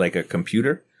God as like a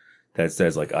computer that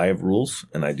says like, I have rules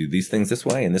and I do these things this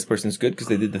way, and this person's good because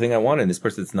they did the thing I wanted, and this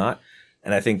person's not.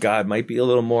 And I think God might be a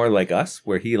little more like us,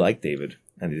 where he liked David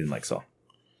and he didn't like Saul.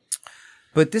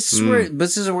 But this is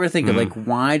where we're thinking, like,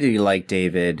 why do you like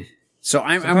David? So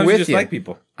I'm Sometimes with you just you. like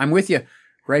people. I'm with you,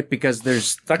 right? Because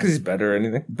there's, It's not because he's better or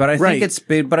anything. but I Right. think it's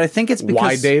big. But I think it's because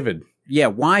Why David? Yeah,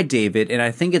 why David? And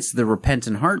I think it's the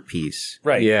repentant heart piece.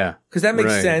 Right. Yeah. Because that makes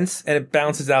Right. sense, and it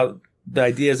balances out the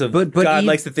ideas of But God he-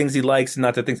 likes the things he likes and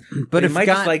not the things. But he if might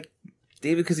God- just like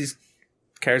David because he's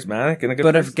charismatic and a good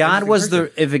But person, if God interesting was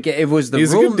person. if it was the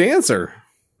He's a rule, good dancer.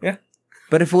 Yeah.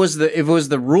 but if it was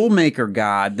the rule maker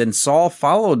God, then Saul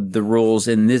followed the rules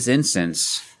in this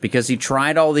instance because he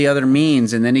tried all the other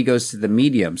means, and then he goes to the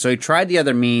medium. So he tried the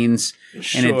other means, and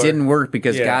Sure. it didn't work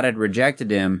because Yeah. God had rejected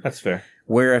him. That's fair.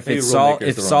 Where if Maybe it's rule Saul, maker is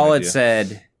if the wrong Saul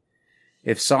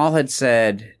had idea.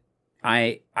 said,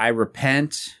 I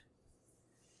repent,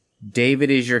 David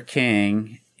is your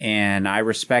king, and I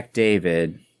respect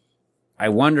David. I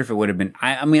wonder if it would have been.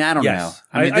 I mean, I don't know. Yes,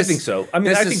 I think so. I mean,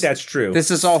 this I think is- that's true. This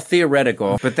is all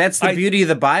theoretical, but that's the I- beauty of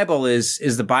the Bible. Is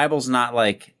the Bible's not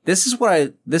like this is what I.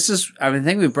 This is. I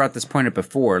think we've brought this point up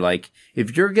before. Like,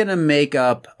 if you're gonna make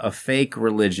up a fake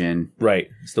religion,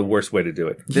 Right. It's the worst way to do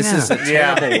it. this is a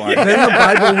terrible one. Then the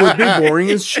Bible would be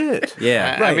boring as shit.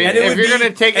 Yeah, I mean, And it if would you're be-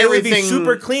 going to take and everything, it would be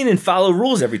super clean and follow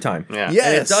rules every time. yeah, Yeah. And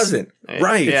Yes. it doesn't.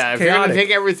 Right. yeah. It's If you're going to chaotic. take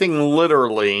everything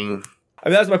literally, I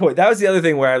mean, that's my point. That was the other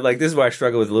thing where I like, this is where I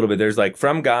struggle with a little bit. There's like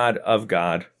from God, of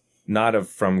God, not of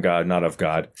from God, not of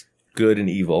God, good and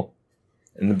evil.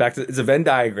 And then back to, it's a Venn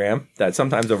diagram that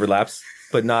sometimes overlaps,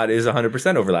 but not is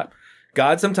 100% overlap.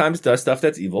 God sometimes does stuff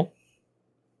that's evil,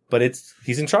 but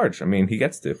he's in charge. I mean, he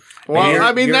gets to. well, And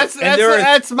I mean, you're- that's and there are-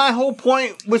 that's my whole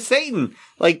point with Satan.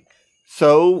 Like,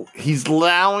 so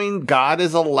God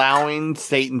is allowing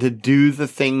Satan to do the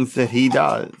things that he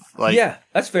does. Like, yeah,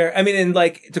 that's fair. I mean, and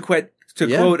like to quote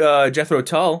Jethro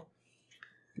Tull,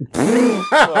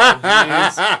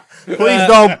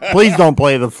 please don't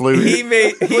play the flute. he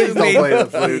made Please don't play the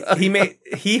flute.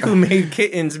 he who made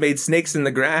kittens made snakes in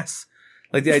the grass.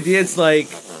 Like the idea is like,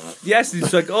 yes,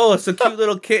 it's like, oh, it's a cute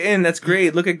little kitten. That's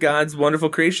great. Look at God's wonderful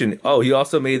creation. Oh, he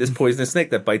also made this poisonous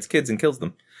snake that bites kids and kills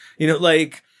them. You know,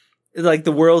 like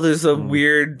the world is a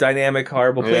weird, dynamic,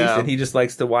 horrible place, Yeah. and he just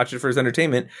likes to watch it for his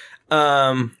entertainment.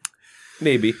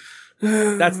 Maybe.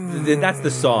 That's the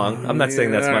song. I'm not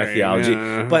saying that's my theology,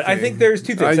 Yeah, but I think there's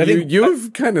two things. I think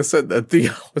You've kind of said that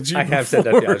theology. I have said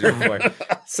that theology before.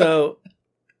 So,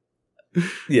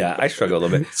 yeah, I struggle a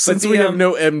little bit. Since But we the, have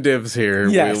no MDivs here,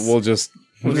 yes. we'll just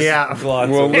Yeah. gloss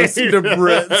we'll over. listen to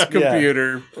Brett's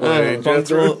computer play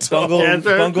Jethro Tull. Bungle in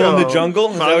the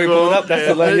jungle. Is that what you're pulling up? That's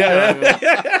the line.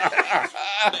 Yeah.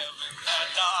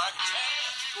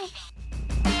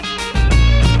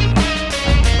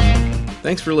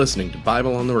 Thanks for listening to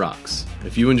Bible on the Rocks.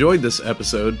 If you enjoyed this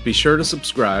episode, be sure to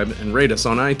subscribe and rate us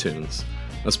on iTunes.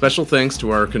 A special thanks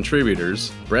to our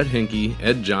contributors, Brett Hinkey,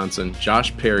 Ed Johnson,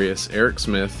 Josh Perius, Eric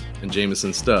Smith, and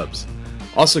Jameson Stubbs.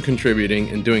 Also contributing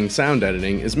and doing sound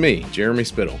editing is me, Jeremy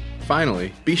Spittle.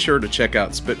 Finally, be sure to check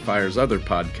out Spitfire's other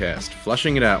podcast,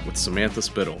 Flushing It Out with Samantha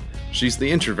Spittle. She's the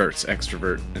introvert's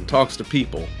extrovert and talks to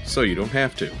people, so you don't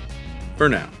have to. For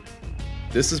now,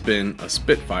 this has been a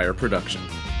Spitfire production.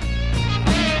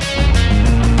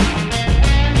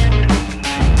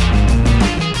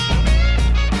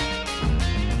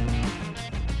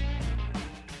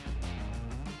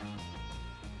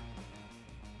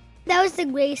 That was the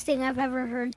greatest thing I've ever heard.